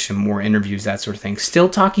investigation, more interviews, that sort of thing. Still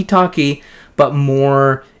talky, but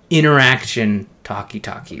more interaction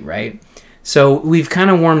talky, right? So we've kind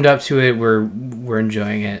of warmed up to it. We're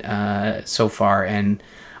enjoying it so far, and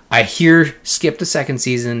I skip the second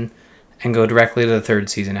season and go directly to the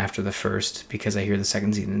third season after the first, because I hear the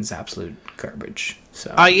second season is absolute garbage.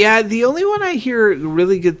 So yeah, the only one I hear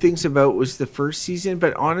really good things about was the first season,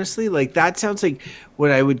 but honestly, like, that sounds like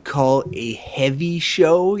what I would call a heavy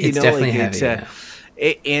show. It's definitely heavy.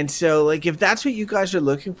 And so, like, if that's what you guys are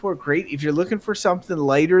looking for, great. If you're looking for something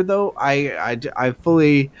lighter, though, I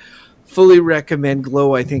fully recommend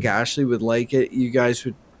Glow. I think Ashley would like it. You guys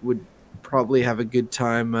would probably have a good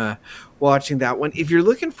time watching that one. If you're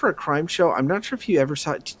looking for a crime show, I'm not sure if you ever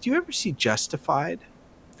saw it. Did you ever see Justified?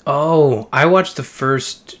 Oh, I watched the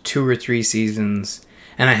first 2 or 3 seasons,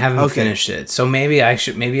 and I haven't finished it. So maybe I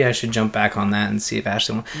should jump back on that and see if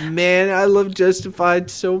Ashley wants. Man, I love Justified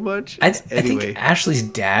so much. I think Ashley's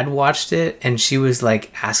dad watched it, and she was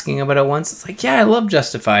like asking about it once. It's like, yeah, I love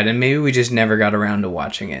Justified, and maybe we just never got around to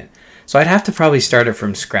watching it. So I'd have to probably start it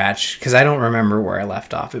from scratch, because I don't remember where I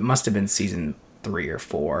left off. It must have been season 3 or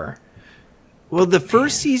 4. Well, the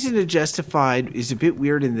first season of Justified is a bit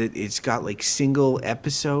weird in that it's got like single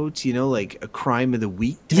episodes, like a crime of the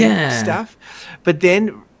week type stuff. But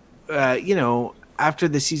then, after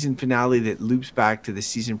the season finale that loops back to the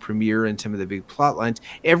season premiere and some of the big plot lines,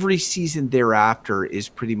 every season thereafter is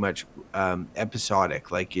pretty much episodic.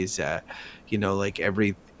 Like like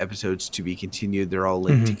every episode's to be continued. They're all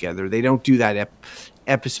linked together. They don't do that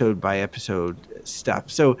episode by episode stuff.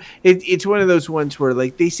 So it's one of those ones where,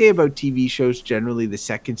 like they say about TV shows, generally the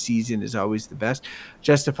second season is always the best.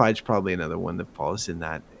 Justified's probably another one that falls in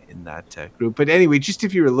that group. But anyway, just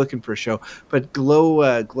if you were looking for a show, but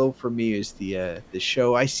Glow for me is the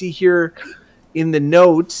show. I see here in the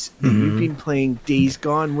notes that you've been playing Days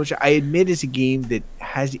Gone, which I admit is a game that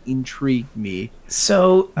has intrigued me.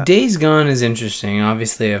 So Days Gone is interesting.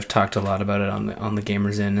 Obviously, I've talked a lot about it on the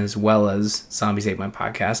Gamers Inn, as well as Zombies Ate My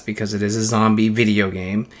Podcast, because it is a zombie video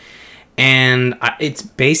game. And it's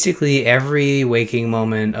basically every waking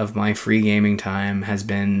moment of my free gaming time has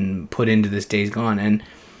been put into this Days Gone. And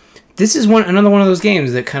this is another one of those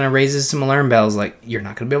games that kind of raises some alarm bells, like, you're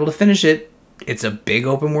not going to be able to finish it. It's a big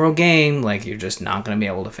open world game, like, you're just not going to be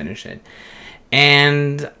able to finish it.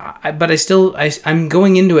 And I'm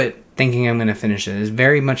going into it thinking I'm going to finish it. It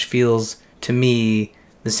very much feels to me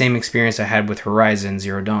the same experience I had with Horizon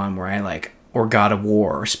Zero Dawn, or God of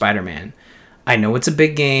War or Spider-Man. I know it's a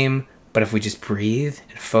big game, but if we just breathe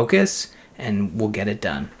and focus, and we'll get it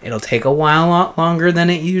done. It'll take a lot longer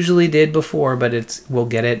than it usually did before, but we'll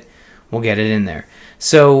get it in there.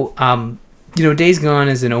 So, Days Gone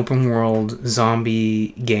is an open world zombie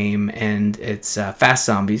game, and it's fast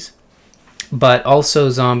zombies, but also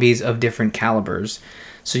zombies of different calibers.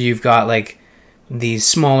 So you've got like these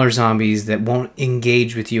smaller zombies that won't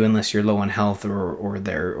engage with you unless you're low on health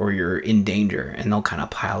or you're in danger, and they'll kind of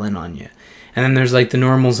pile in on you. And then there's like the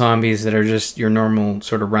normal zombies that are just your normal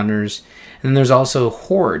sort of runners. And then there's also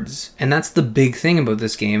hordes, and that's the big thing about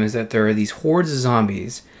this game, is that there are these hordes of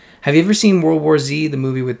zombies. Have you ever seen World War Z, the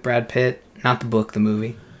movie with Brad Pitt? Not the book, the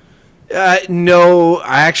movie. No,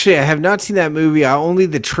 I have not seen that movie. Only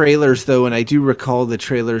the trailers, though, and I do recall the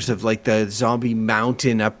trailers of like the zombie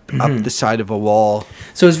mountain up the side of a wall.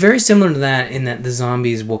 So it's very similar to that, in that the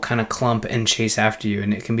zombies will kind of clump and chase after you,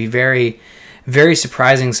 and it can be very, very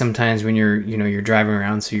surprising sometimes when you're driving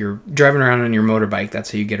around. So you're driving around on your motorbike.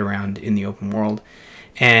 That's how you get around in the open world,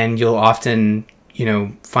 and you'll often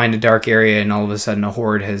find a dark area, and all of a sudden a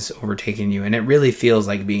horde has overtaken you, and it really feels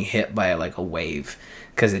like being hit by like a wave,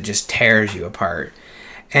 because it just tears you apart.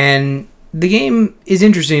 And the game is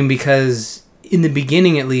interesting because in the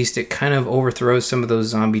beginning, at least, it kind of overthrows some of those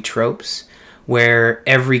zombie tropes, where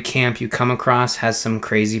every camp you come across has some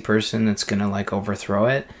crazy person that's going to like overthrow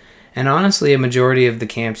it. And honestly, a majority of the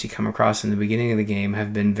camps you come across in the beginning of the game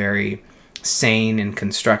have been very sane and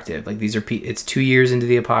constructive. Like these are it's 2 years into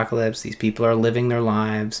the apocalypse. These people are living their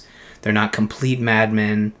lives. They're not complete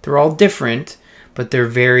madmen. They're all different, but they're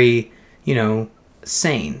very,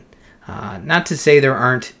 sane. Not to say there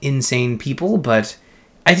aren't insane people, but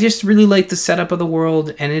I just really like the setup of the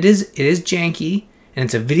world, and it is janky, and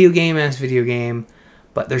it's a video game,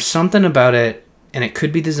 but there's something about it, and it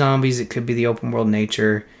could be the zombies, it could be the open world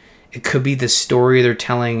nature, it could be the story they're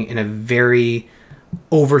telling in a very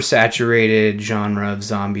oversaturated genre of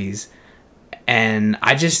zombies, and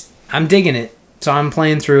I'm digging it. So I'm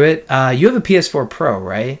playing through it. You have a PS4 Pro,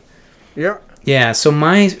 right? Yeah. Yeah, so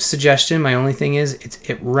my suggestion, my only thing is,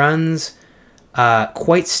 it runs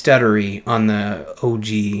quite stuttery on the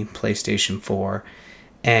OG PlayStation 4,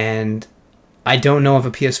 and I don't know if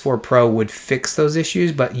a PS4 Pro would fix those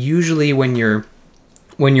issues, but usually when you're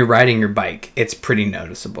riding your bike, it's pretty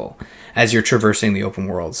noticeable as you're traversing the open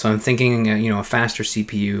world. So I'm thinking, a faster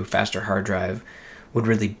CPU, faster hard drive would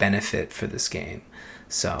really benefit for this game.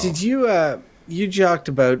 So did you joked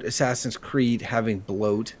about Assassin's Creed having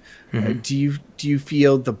bloat? Mm-hmm. Do you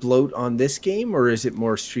feel the bloat on this game, or is it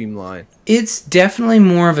more streamlined? It's definitely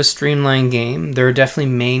more of a streamlined game. There are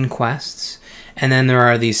definitely main quests, and then there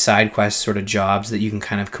are these side quests, sort of jobs that you can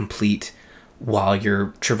kind of complete while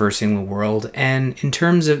you're traversing the world. And in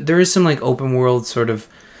terms of, there is some like open world sort of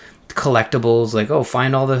collectibles, like,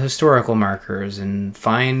 find all the historical markers and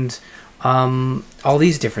find all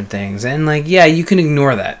these different things, and you can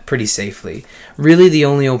ignore that pretty safely. Really, the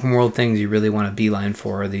only open world things you really want to beeline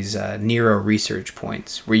for are these Nero research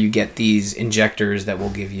points, where you get these injectors that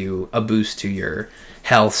will give you a boost to your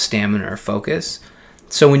health, stamina, or focus.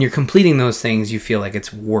 So when you're completing those things, you feel like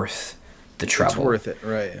it's worth the trouble. It's worth it,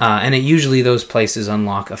 right? And usually those places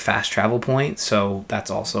unlock a fast travel point, so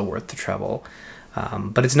that's also worth the trouble.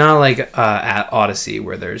 But it's not like at Odyssey,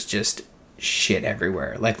 where there's just shit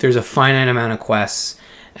everywhere. Like there's a finite amount of quests,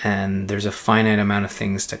 and there's a finite amount of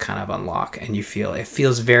things to kind of unlock, and it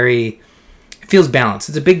feels balanced.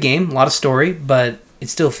 It's a big game, a lot of story, but it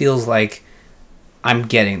still feels like I'm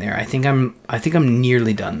getting there. I think I'm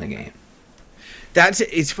nearly done the game.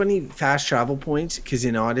 It's funny, fast travel points, because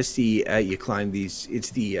in Odyssey you climb these. It's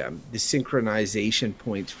the synchronization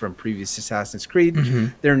points from previous Assassin's Creed.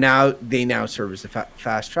 Mm-hmm. They now serve as the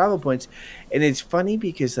fast travel points, and it's funny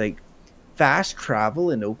because like fast travel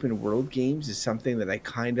in open world games is something that I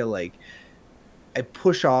kind of like. I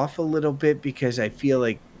push off a little bit because I feel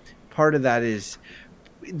like part of that is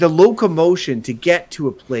the locomotion to get to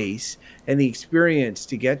a place and the experience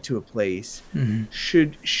to get to a place. Mm-hmm.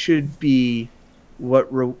 should be what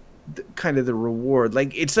kind of the reward.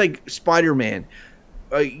 Like it's like Spider-Man.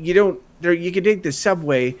 You can take the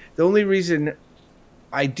subway. The only reason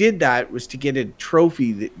I did that was to get a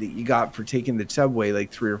trophy that you got for taking the subway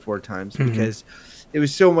like 3 or 4 times, mm-hmm. because it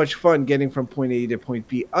was so much fun getting from point A to point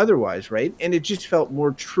B otherwise, right? And it just felt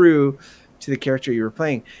more true to the character you were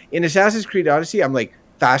playing. In Assassin's Creed Odyssey, I'm like,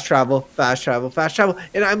 fast travel, fast travel, fast travel.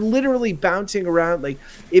 And I'm literally bouncing around. Like,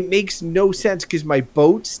 it makes no sense because my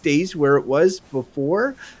boat stays where it was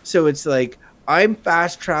before. So it's like I'm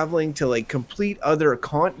fast traveling to like complete other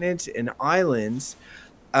continents and islands.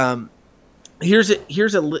 Here's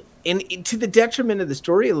and to the detriment of the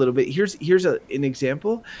story a little bit. Here's an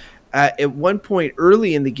example. At one point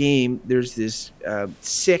early in the game, there's this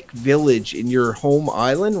sick village in your home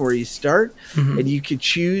island where you start, mm-hmm. and you could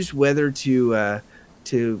choose whether to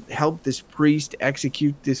help this priest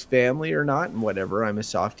execute this family or not, and whatever. I'm a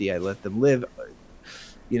softie. I let them live.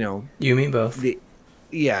 You mean both.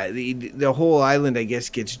 The whole island, I guess,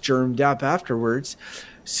 gets germed up afterwards.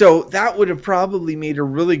 So that would have probably made a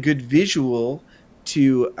really good visual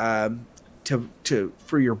to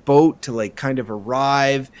for your boat to like kind of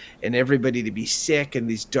arrive and everybody to be sick and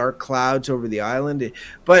these dark clouds over the island.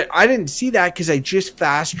 But I didn't see that because I just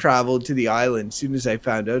fast traveled to the island as soon as I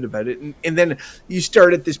found out about it. And then you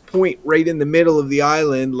start at this point right in the middle of the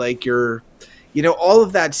island, like you're, all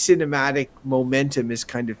of that cinematic momentum is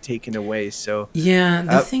kind of taken away. So yeah,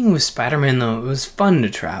 the thing with Spider-Man though, it was fun to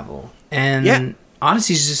travel, and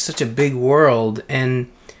Odyssey is just such a big world,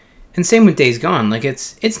 and same with Days Gone. Like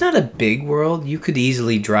it's not a big world. You could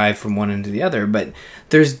easily drive from one end to the other, but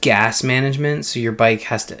there's gas management, so your bike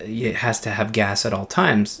has to have gas at all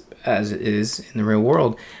times, as it is in the real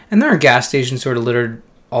world. And there are gas stations sort of littered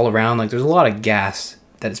all around. Like there's a lot of gas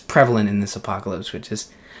that is prevalent in this apocalypse, which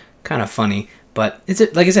is kind of funny. But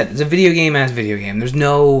like I said, it's a video game as video game. There's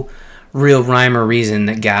no real rhyme or reason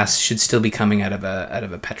that gas should still be coming out of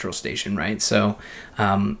a petrol station, right? So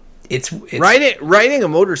it's riding a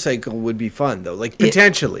motorcycle would be fun though, like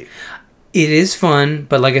potentially. It is fun,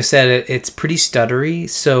 but like I said, it's pretty stuttery.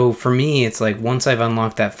 So for me, it's like once I've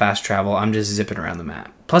unlocked that fast travel, I'm just zipping around the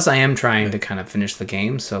map. Plus, I am trying to kind of finish the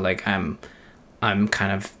game, so like I'm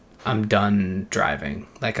done driving.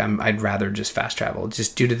 Like I'd rather just fast travel,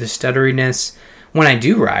 just due to the stutteriness. When I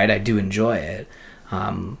do ride, I do enjoy it,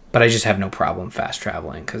 but I just have no problem fast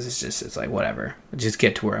traveling because it's like whatever, just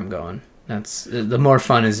get to where I'm going. That's the more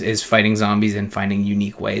fun is fighting zombies and finding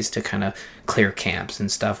unique ways to kind of clear camps and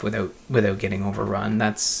stuff without getting overrun.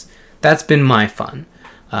 That's been my fun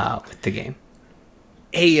with the game.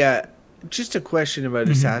 Hey, just a question about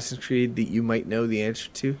Assassin's Creed that you might know the answer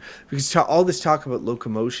to, because all this talk about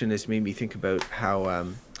locomotion has made me think about how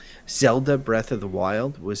Zelda Breath of the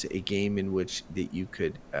Wild was a game in which that you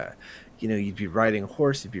could you'd be riding a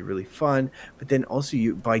horse, it'd be really fun, but then also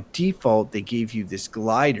by default they gave you this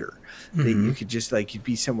glider that you could just like, you'd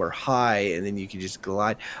be somewhere high and then you could just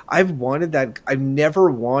glide. I've wanted that. I've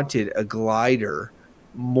never wanted a glider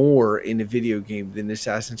more in a video game than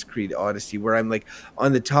Assassin's Creed Odyssey, where I'm like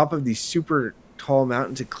on the top of these super tall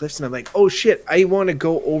mountains and cliffs and I'm like, oh shit, I want to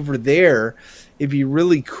go over there. It'd be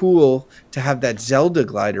really cool to have that Zelda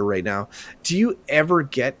glider right now. Do you ever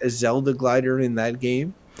get a Zelda glider in that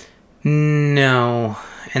game? No,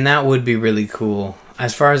 and that would be really cool.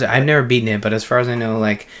 As far as I've never beaten it, but as far as I know,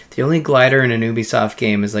 like the only glider in an Ubisoft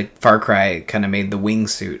game is like Far Cry kind of made the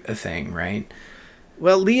wingsuit a thing, right?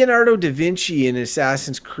 Well, Leonardo da Vinci in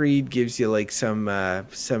Assassin's Creed gives you like some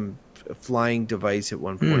flying device at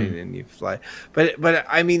one point and you fly. But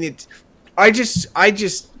I mean I just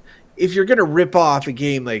if you're gonna rip off a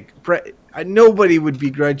game like nobody would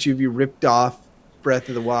begrudge you if you ripped off Breath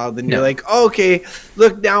of the Wild and you're like, oh, okay,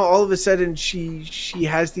 look, now all of a sudden she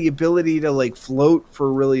has the ability to like float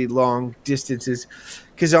for really long distances,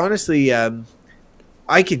 because honestly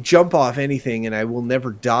I could jump off anything and I will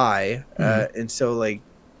never die, and so like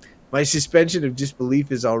my suspension of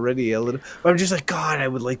disbelief is already a little, but I'm just like, God, I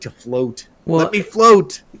would like to float. Well, let me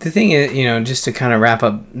float. The thing is, just to kind of wrap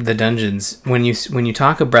up the dungeons, when you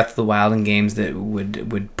talk of Breath of the Wild and games that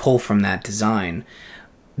would pull from that design,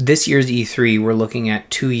 this year's E3, we're looking at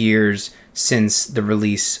 2 years since the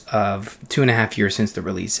release of 2.5 years since the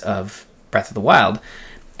release of Breath of the Wild.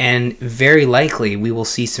 And very likely we will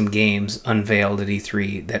see some games unveiled at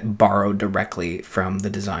E3 that borrow directly from the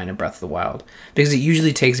design of Breath of the Wild. Because it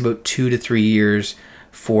usually takes about 2 to 3 years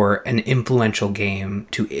for an influential game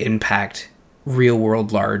to impact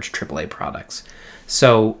real-world large AAA products.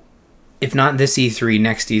 So if not this E3,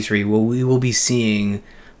 next E3, we will be seeing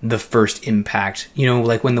the first impact.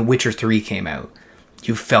 Like when The Witcher 3 came out,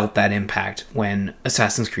 you felt that impact when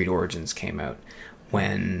Assassin's Creed Origins came out.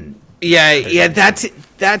 That's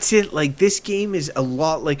it. Like, this game is a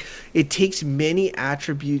lot like, it takes many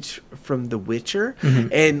attributes from The Witcher,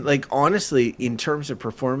 and like honestly, in terms of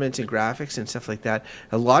performance and graphics and stuff like that,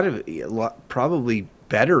 a lot probably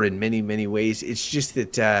better in many ways. It's just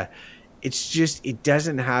that it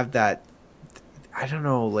doesn't have that, I don't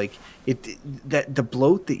know, like that the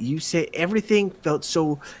bloat that you say, everything felt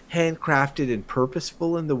so handcrafted and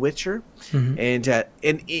purposeful in The Witcher,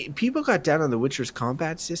 and people got down on The Witcher's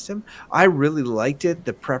combat system. I really liked it,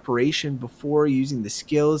 the preparation before using the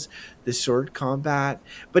skills, the sword combat,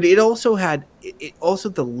 but it also had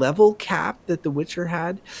the level cap that The Witcher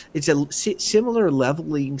had. It's a similar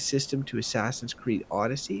leveling system to Assassin's Creed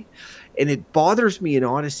Odyssey, and it bothers me in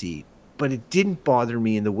Odyssey, but it didn't bother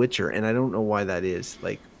me in The Witcher, and I don't know why that is.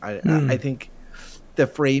 Like, I think the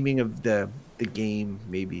framing of the game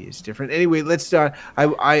maybe is different. Anyway, let's start.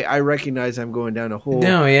 I recognize I'm going down a whole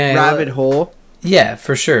rabbit hole. Yeah,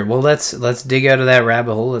 for sure. Well, let's dig out of that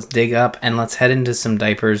rabbit hole. Let's dig up and let's head into some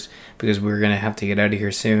diapers, because we're gonna have to get out of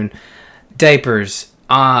here soon. Diapers.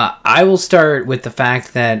 I will start with the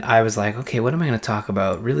fact that I was like, okay, what am I going to talk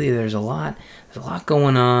about? Really, there's a lot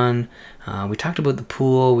going on. We talked about the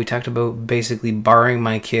pool. We talked about basically barring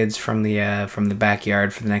my kids from the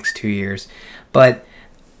backyard for the next 2 years. But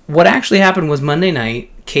what actually happened was Monday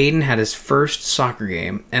night, Caden had his first soccer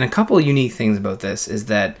game. And a couple of unique things about this is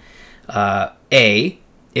that,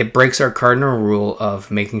 it breaks our cardinal rule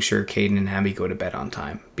of making sure Caden and Abby go to bed on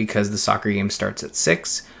time, because the soccer game starts at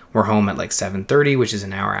 6. We're home at like 7:30, which is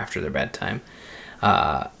an hour after their bedtime.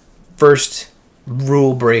 First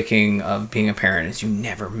rule breaking of being a parent is you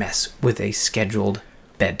never mess with a scheduled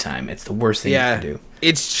bedtime. It's the worst thing you can do.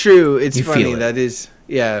 It's true. It's funny. That is,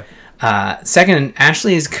 yeah. Second,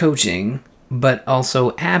 Ashley is coaching, but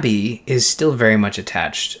also Abby is still very much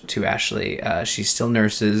attached to Ashley. She still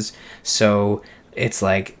nurses, so It's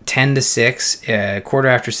like 10 to 6, quarter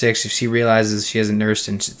after 6. If she realizes she hasn't nursed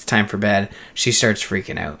and it's time for bed, she starts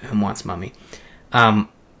freaking out and wants mommy.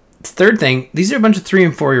 Third thing, these are a bunch of 3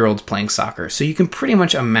 and 4 year olds playing soccer. So you can pretty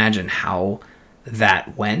much imagine how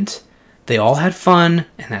that went. They all had fun,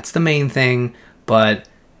 and that's the main thing. But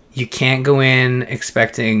you can't go in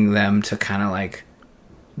expecting them to kind of like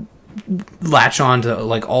latch on to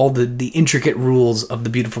like all the intricate rules of the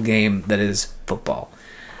beautiful game that is football,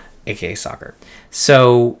 aka soccer.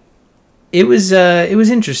 So it was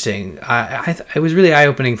interesting. It was really eye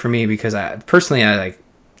opening for me because I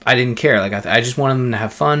didn't care. Like I just wanted them to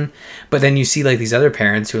have fun. But then you see like these other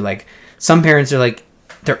parents who are like, some parents are like,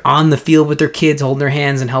 they're on the field with their kids, holding their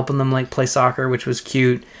hands and helping them like play soccer, which was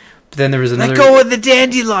cute. But then there was another. Let go of the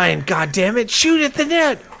dandelion! God damn it! Shoot at the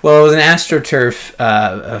net! Well, it was an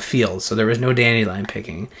AstroTurf field, so there was no dandelion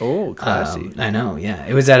picking. Oh, classy! I know. Yeah,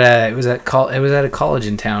 it was at a college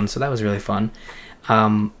in town, so that was really fun.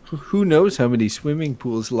 Who knows how many swimming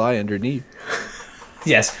pools lie underneath?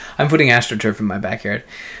 Yes, I'm putting AstroTurf in my backyard.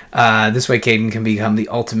 This way, Caden can become the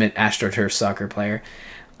ultimate AstroTurf soccer player.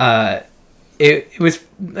 It was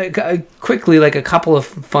like, quickly like a couple of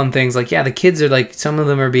fun things. Like, yeah, the kids are like, some of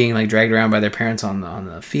them are being like dragged around by their parents on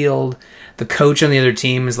the field. The coach on the other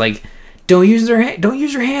team is like, don't use your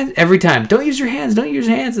hands every time. Don't use your hands. Don't use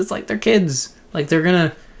your hands. It's like they're kids. Like they're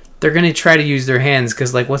gonna try to use their hands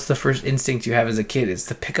because like what's the first instinct you have as a kid? It's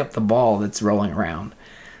to pick up the ball that's rolling around.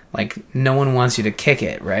 Like no one wants you to kick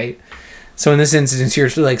it, right? So in this instance, you're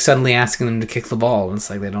like suddenly asking them to kick the ball, and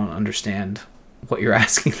it's like they don't understand what you're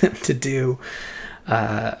asking them to do.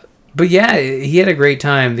 But yeah, he had a great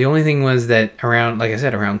time. The only thing was that around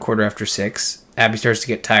 6:15, Abby starts to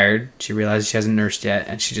get tired. She realizes she hasn't nursed yet,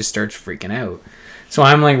 and she just starts freaking out. So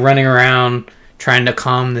I'm like running around trying to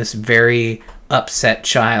calm this very upset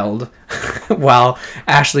child while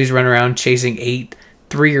Ashley's running around chasing 8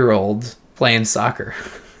 3-year-olds playing soccer.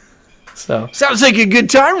 So sounds like a good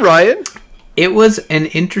time, Ryan. It was an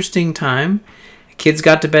interesting time. Kids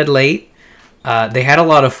got to bed late. They had a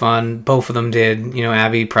lot of fun. Both of them did. You know,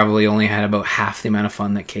 Abby probably only had about half the amount of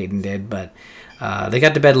fun that Caden did, but they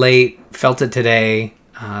got to bed late. Felt it today.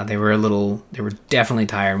 They were definitely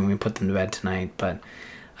tired when we put them to bed tonight, but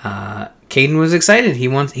Caden was excited.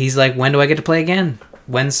 He's like, when do I get to play again?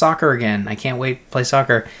 When's soccer again? I can't wait to play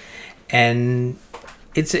soccer. And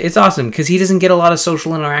it's awesome because he doesn't get a lot of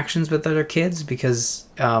social interactions with other kids because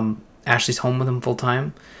Ashley's home with him full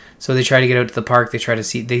time. So they try to get out to the park. They try to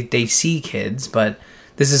see they see kids, but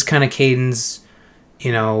this is kind of Caden's,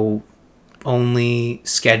 only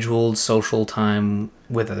scheduled social time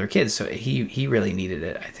with other kids. So he really needed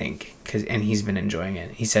it, I think, and he's been enjoying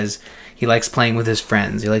it. He says he likes playing with his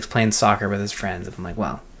friends. He likes playing soccer with his friends. And I'm like,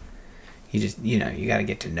 well, you just you got to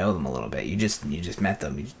get to know them a little bit. You just met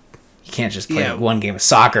them. You can't just play one game of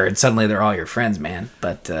soccer and suddenly they're all your friends, man.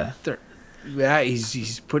 But yeah,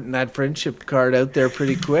 he's putting that friendship card out there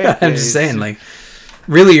pretty quick. I'm just saying, like,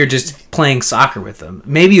 really, you're just playing soccer with them.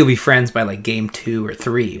 Maybe you'll be friends by like game 2 or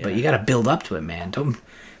 3, but you got to build up to it, man. Don't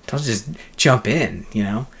just jump in.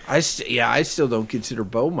 I still don't consider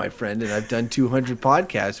Bo my friend, and I've done 200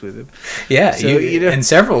 podcasts with him. Yeah, so, and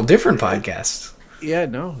several different podcasts. Yeah,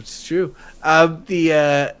 no, it's true.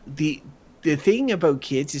 The thing about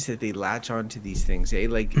kids is that they latch on to these things, eh?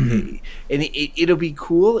 Like, it'll be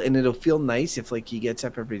cool and it'll feel nice if, like, he gets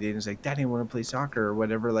up every day and is like, Daddy, I want to play soccer or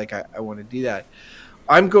whatever. Like, I want to do that.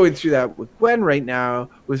 I'm going through that with Gwen right now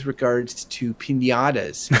with regards to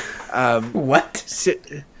piñatas. What?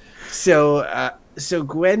 So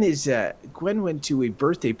Gwen went to a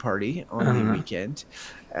birthday party on the weekend.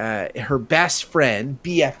 Her best friend,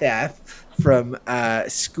 BFF from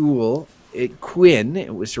school, Quinn,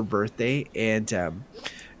 it was her birthday, and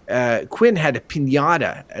Quinn had a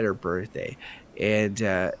piñata at her birthday, and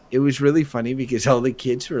it was really funny because all the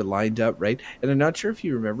kids were lined up, right? And I'm not sure if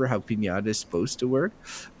you remember how piñata is supposed to work,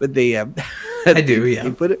 but they I do, yeah.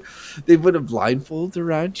 They put a blindfold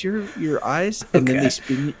around your eyes, and then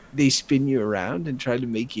they spin you around and try to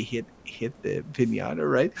make you hit the piñata,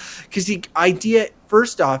 right? Because the idea,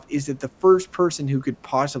 first off, is that the first person who could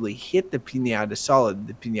possibly hit the piñata solid,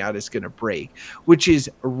 the piñata is going to break, which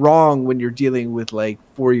is wrong when you're dealing with like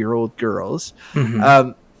 4-year-old girls,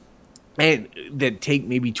 and that take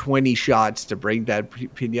maybe 20 shots to break that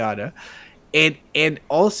piñata, and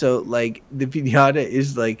also like the piñata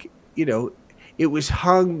is like, it was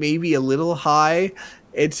hung maybe a little high,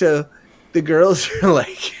 and so the girls are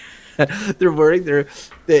like they're wearing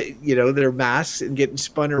their masks and getting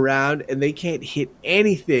spun around, and they can't hit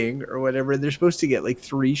anything or whatever. They're supposed to get like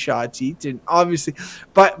 3 shots each, and obviously,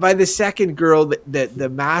 but by the second girl, the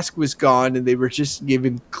mask was gone, and they were just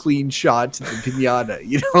given clean shots at the pinata.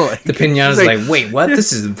 Like, the pinata's like, wait, what?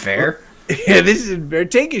 This isn't fair. Yeah, this is fair.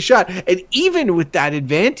 Take a shot. And even with that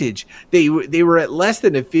advantage, they were at less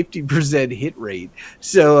than a 50% hit rate.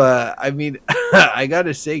 So I mean, I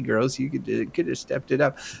gotta say, girls, you could have stepped it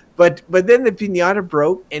up. But then the pinata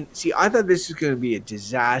broke, and see, I thought this was going to be a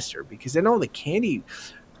disaster because then all the candy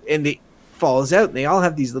falls out, and they all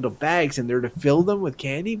have these little bags, and they're to fill them with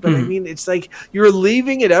candy. But I mean, it's like you're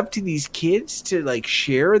leaving it up to these kids to like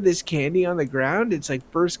share this candy on the ground. It's like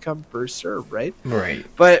first come, first serve, right? Right.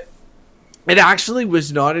 But it actually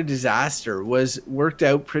was not a disaster. Worked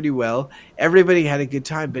out pretty well. Everybody had a good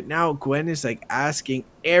time. But now Gwen is like asking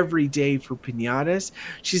every day for pinatas.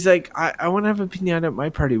 She's like, I want to have a pinata at my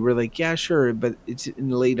party. We're like, yeah, sure, but it's in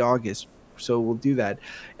late August, so we'll do that.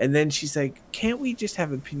 And then she's like, can't we just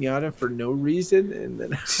have a pinata for no reason? And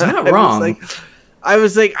then she's not wrong. I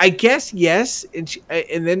was like, I guess yes.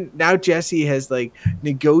 And then now Jesse has like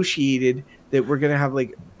negotiated that we're gonna have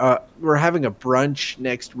like we're having a brunch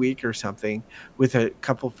next week or something with a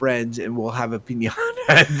couple friends, and we'll have a pinata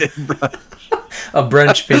at the brunch. A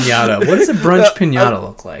brunch pinata. What does a brunch pinata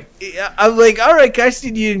look like? I'm like, all right, guys,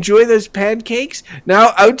 did you enjoy those pancakes?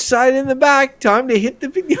 Now outside in the back, time to hit the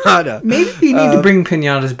pinata. Maybe you need to bring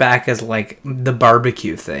pinatas back as like the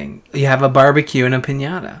barbecue thing. You have a barbecue and a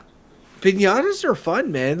pinata. Pinatas are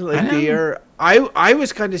fun, man. Like they are. I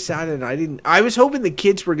was kind of sad, and I was hoping the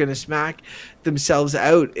kids were gonna smack themselves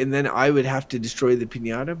out, and then I would have to destroy the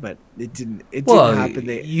pinata, but it didn't. It didn't happen.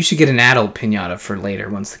 You should get an adult pinata for later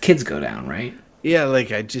once the kids go down, right? Yeah,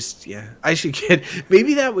 like I should get.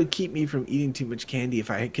 Maybe that would keep me from eating too much candy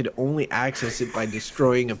if I could only access it by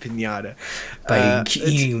destroying a pinata, by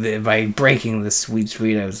breaking the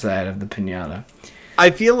sweet outside of the pinata. I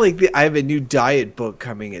feel like I have a new diet book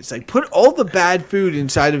coming. It's like put all the bad food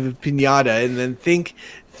inside of a pinata, and then think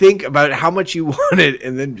about how much you want it,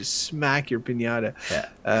 and then just smack your pinata. Yeah.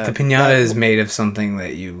 The pinata is made of something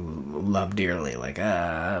that you love dearly, like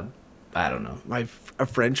I don't know, a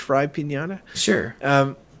French fry pinata. Sure.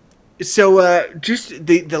 So just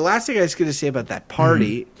the last thing I was going to say about that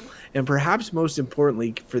party, and perhaps most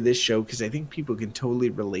importantly for this show, because I think people can totally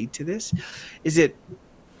relate to this, is that.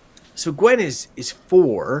 So Gwen is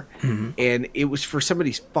 4, and it was for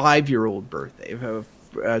somebody's 5-year-old birthday.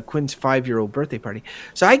 Quinn's 5-year-old birthday party.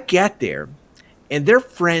 So I get there, and they're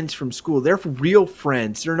friends from school. They're real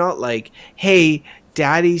friends. They're not like, hey,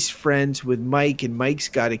 Daddy's friends with Mike, and Mike's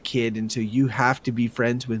got a kid, and so you have to be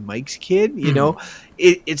friends with Mike's kid. You know,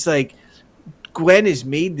 it's like Gwen has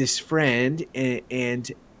made this friend, and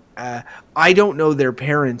I don't know their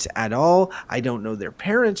parents at all. I don't know their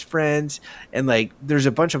parents' friends. And like, there's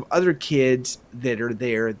a bunch of other kids that are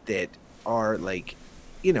there that are like,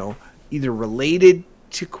 either related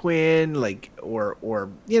to Quinn, like, or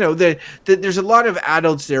there's a lot of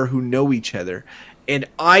adults there who know each other, and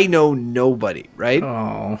I know nobody, right?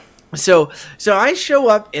 Oh. So I show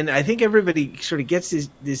up, and I think everybody sort of gets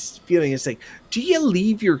this feeling. It's like, do you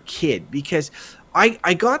leave your kid? Because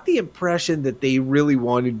I got the impression that they really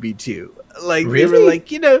wanted me to. Like, really? They were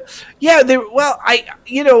like, yeah,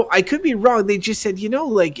 I could be wrong. They just said,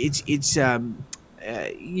 like, it's you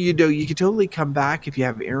could totally come back if you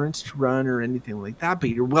have errands to run or anything like that, but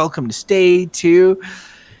you're welcome to stay too.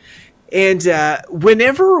 And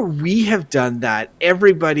whenever we have done that,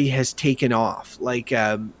 everybody has taken off. Like,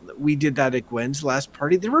 we did that at Gwen's last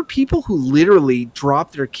party. There were people who literally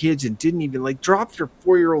dropped their kids and didn't even dropped their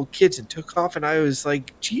 4-year-old kids and took off. And I was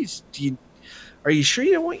like, geez, are you sure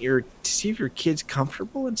you don't want to see if your kid's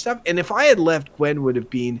comfortable and stuff? And if I had left, Gwen would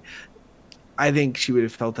have been, I think she would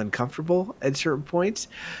have felt uncomfortable at certain points.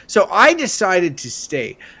 So I decided to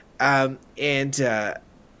stay. And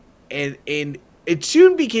it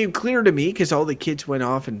soon became clear to me, because all the kids went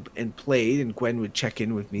off and played, and Gwen would check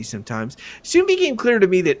in with me sometimes. Soon became clear to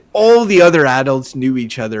me that all the other adults knew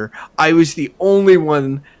each other. I was the only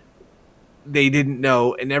one they didn't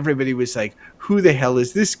know, and everybody was like, who the hell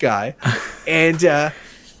is this guy? And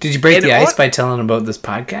did you break the ice by telling them about this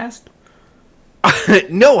podcast?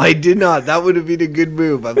 No, I did not. That would have been a good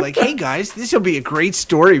move. I'm like, hey guys, this will be a great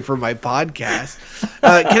story for my podcast.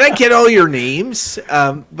 Can I get all your names?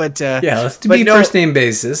 Yeah, let's do first name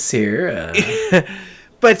basis here.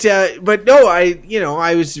 But no,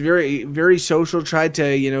 I was very, very social. Tried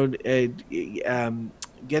to,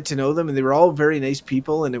 get to know them, and they were all very nice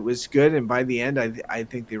people, and it was good. And by the end, I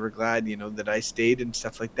think they were glad, that I stayed and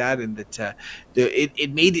stuff like that, and that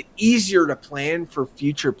it made it easier to plan for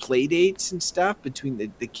future play dates and stuff between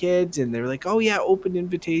the kids. And they were like, oh yeah, open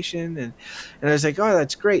invitation, and I was like, oh,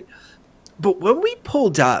 that's great. But when we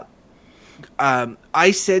pulled up,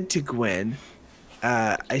 I said to Gwen,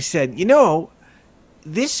 I said,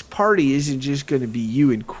 this party isn't just going to be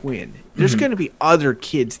you and Quinn. There's going to be other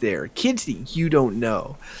kids there, kids that you don't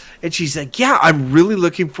know. And she's like, yeah, I'm really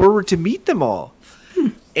looking forward to meet them all.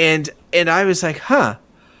 And I was like, huh,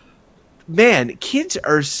 man, kids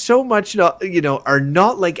are so much not, are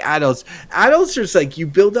not like adults. Adults are just like, you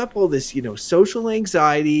build up all this, social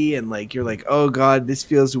anxiety, and like, you're like, oh God, this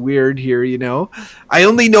feels weird here. I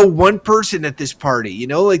only know one person at this party,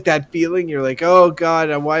 like that feeling. You're like, oh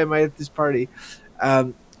God, why am I at this party?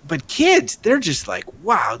 But kids, they're just like,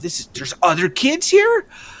 wow, there's other kids here.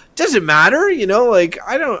 Doesn't matter, like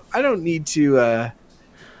I don't need to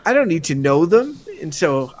know them. And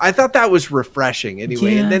so I thought that was refreshing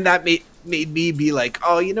anyway. Yeah. And then that made me be like,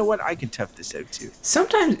 oh, you know what? I can tough this out too.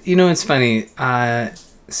 Sometimes, it's funny.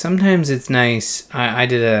 Sometimes it's nice. I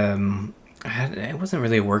did it wasn't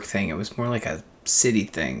really a work thing. It was more like a city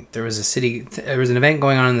thing. There was an event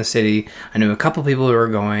going on in the city. I knew a couple people who were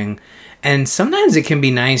going. And sometimes it can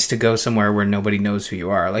be nice to go somewhere where nobody knows who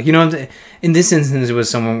you are. Like, in this instance, it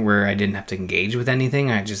was someone where I didn't have to engage with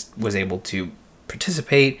anything. I just was able to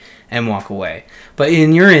participate and walk away. But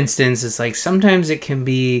in your instance, it's like sometimes it can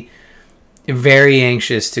be very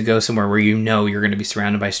anxious to go somewhere where you're going to be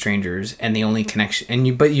surrounded by strangers, and the only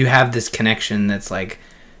connection, but you have this connection that's like,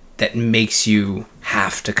 that makes you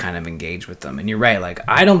have to kind of engage with them. And you're right. Like,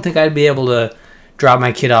 I don't think I'd be able to drop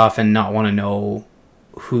my kid off and not want to know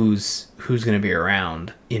who's going to be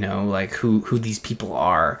around, like who these people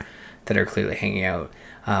are that are clearly hanging out.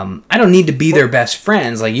 I don't need to be their best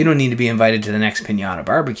friends. Like, you don't need to be invited to the next piñata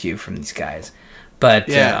barbecue from these guys. But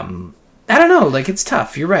yeah. I don't know. Like, it's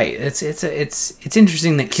tough. You're right. It's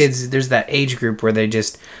interesting that kids, there's that age group where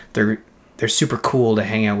they're super cool to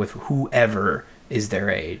hang out with whoever is their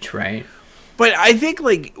age, right? But I think,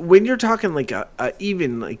 like, when you're talking like a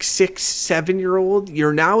even like 6-7-year-old,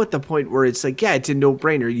 you're now at the point where it's like, yeah, it's a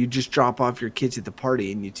no-brainer. You just drop off your kids at the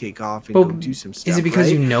party and you take off and go do some stuff. Is it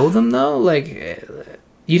because right? you know them though? Like,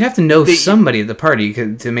 you'd have to know somebody at the party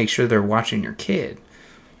to make sure they're watching your kid.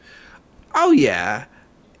 Oh yeah,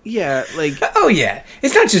 like. Oh yeah,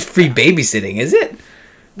 it's not just free babysitting, is it?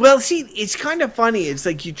 Well, see, it's kind of funny. It's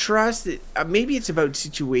like you trust that maybe it's about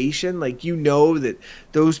situation. Like, that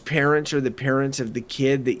those parents are the parents of the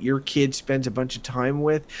kid that your kid spends a bunch of time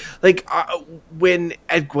with. Like, when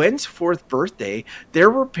at Gwen's 4th birthday, there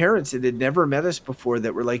were parents that had never met us before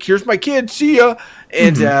that were like, here's my kid, see ya.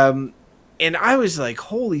 And, and I was like,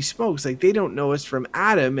 holy smokes, like, they don't know us from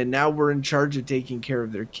Adam, and now we're in charge of taking care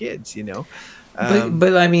of their kids,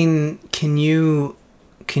 But I mean, can you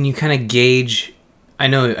kind of gauge... I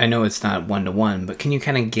know it's not 1-to-1, but can you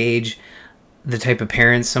kind of gauge the type of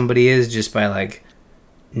parent somebody is just by like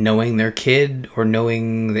knowing their kid, or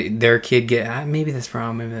knowing that their kid maybe that's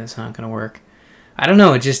wrong, maybe that's not going to work. I don't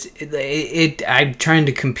know. I'm trying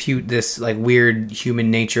to compute this like weird human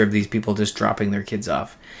nature of these people just dropping their kids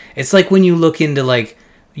off. It's like when you look into like,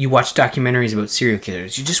 you watch documentaries about serial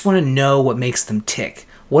killers, you just want to know what makes them tick.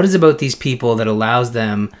 What is about these people that allows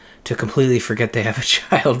them to completely forget they have a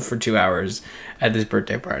child for 2 hours at this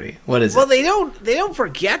birthday party? What is it? Well, they don't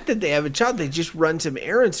forget that they have a child. They just run some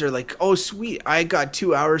errands. They're like, oh, sweet, I got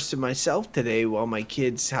 2 hours to myself today while my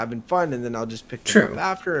kid's having fun, and then I'll just pick them up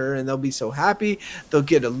after her, and they'll be so happy. They'll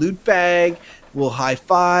get a loot bag. We'll high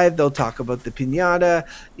five. They'll talk about the piñata.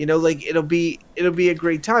 Like, it'll be a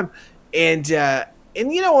great time. And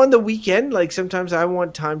on the weekend, like, sometimes I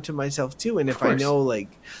want time to myself too. And if I know, like,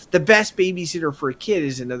 the best babysitter for a kid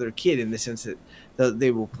is another kid, in the sense that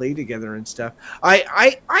they will play together and stuff.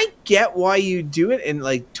 I get why you do it, and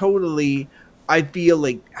like, totally, I feel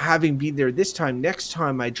like, having been there this time, next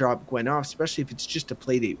time I drop Gwen off, especially if it's just a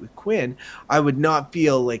play date with Quinn, I would not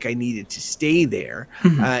feel like I needed to stay there.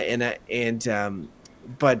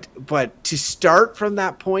 But to start from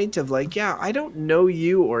that point of like, yeah, I don't know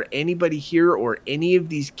you or anybody here or any of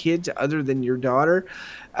these kids other than your daughter,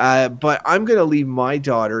 but I'm gonna leave my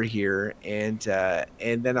daughter here, and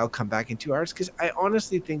then I'll come back in 2 hours, because I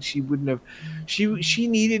honestly think she wouldn't have. She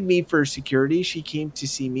needed me for security. She came to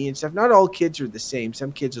see me and stuff. Not all kids are the same.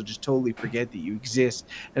 Some kids will just totally forget that you exist,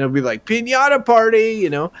 and it'll be like, piñata party,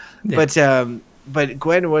 Yeah. But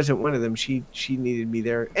Gwen wasn't one of them. She needed me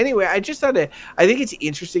there. Anyway, I just thought I think it's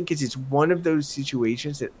interesting, because it's one of those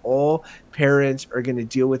situations that all parents are going to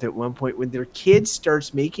deal with at one point, when their kid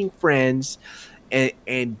starts making friends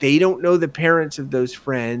and they don't know the parents of those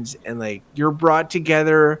friends, and like you're brought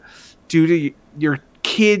together due to your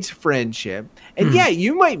kids' friendship. And yeah,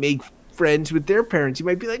 you might make friends with their parents. You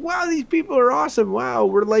might be like, wow, these people are awesome. Wow,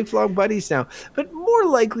 we're lifelong buddies now. But more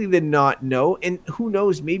likely than not, no. And who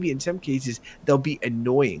knows, maybe in some cases they'll be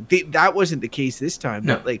annoying. That wasn't the case this time.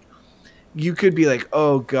 No. But like, you could be like,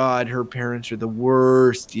 oh God, her parents are the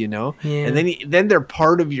worst, you know? Yeah. And then they're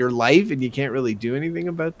part of your life and you can't really do anything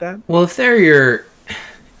about that. Well, if they're your,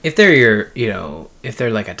 if they're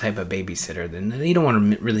like a type of babysitter, then you don't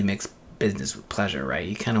want to really mix business with pleasure, right?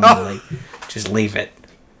 You kind of want to like just leave it,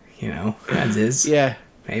 as is. Yeah.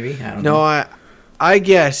 Maybe. I don't know. No, I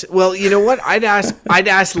guess. Well, you know what? I'd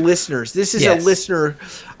ask listeners. This is a listener.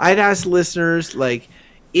 I'd ask listeners, like,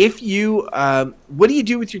 if you, what do you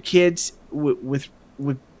do with your kids with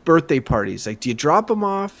birthday parties? Like, do you drop them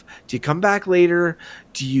off? Do you come back later?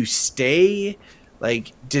 Do you stay?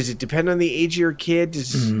 Like, does it depend on the age of your kid?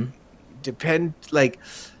 Does it depend, like,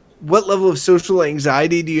 what level of social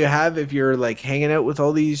anxiety do you have if you're like hanging out with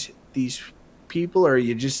all these people? Or are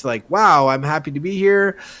you just like, wow, I'm happy to be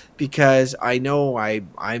here because I know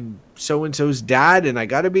I'm so-and-so's dad and I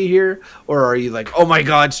got to be here? Or are you like, oh my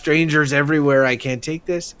God, strangers everywhere, I can't take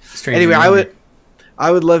this? Anyway, I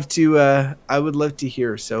would love to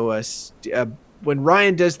hear. So when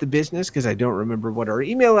Ryan does the business, because I don't remember what our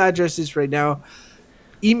email address is right now,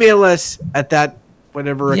 email us at that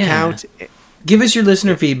whatever account. Give us your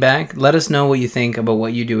listener feedback. Let us know what you think about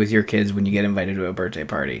what you do with your kids when you get invited to a birthday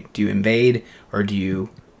party. Do you invade or do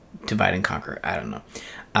you divide and conquer? I don't know.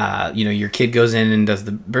 Your kid goes in and does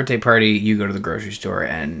the birthday party. You go to the grocery store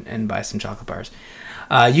and buy some chocolate bars.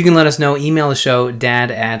 You can let us know. Email the show,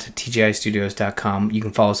 dad@tgistudios.com. You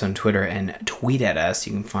can follow us on Twitter and tweet at us.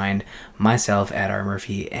 You can find myself at R.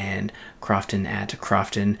 Murphy and Crofton at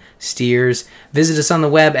Crofton Steers. Visit us on the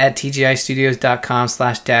web at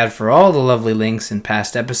tgistudios.com/dad for all the lovely links and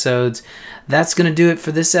past episodes. That's going to do it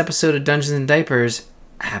for this episode of Dungeons and Diapers.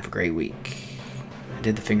 Have a great week. I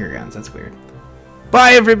did the finger guns. That's weird.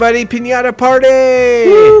 Bye, everybody. Pinata party!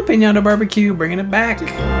 Woo! Pinata barbecue. Bringing it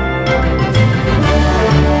back.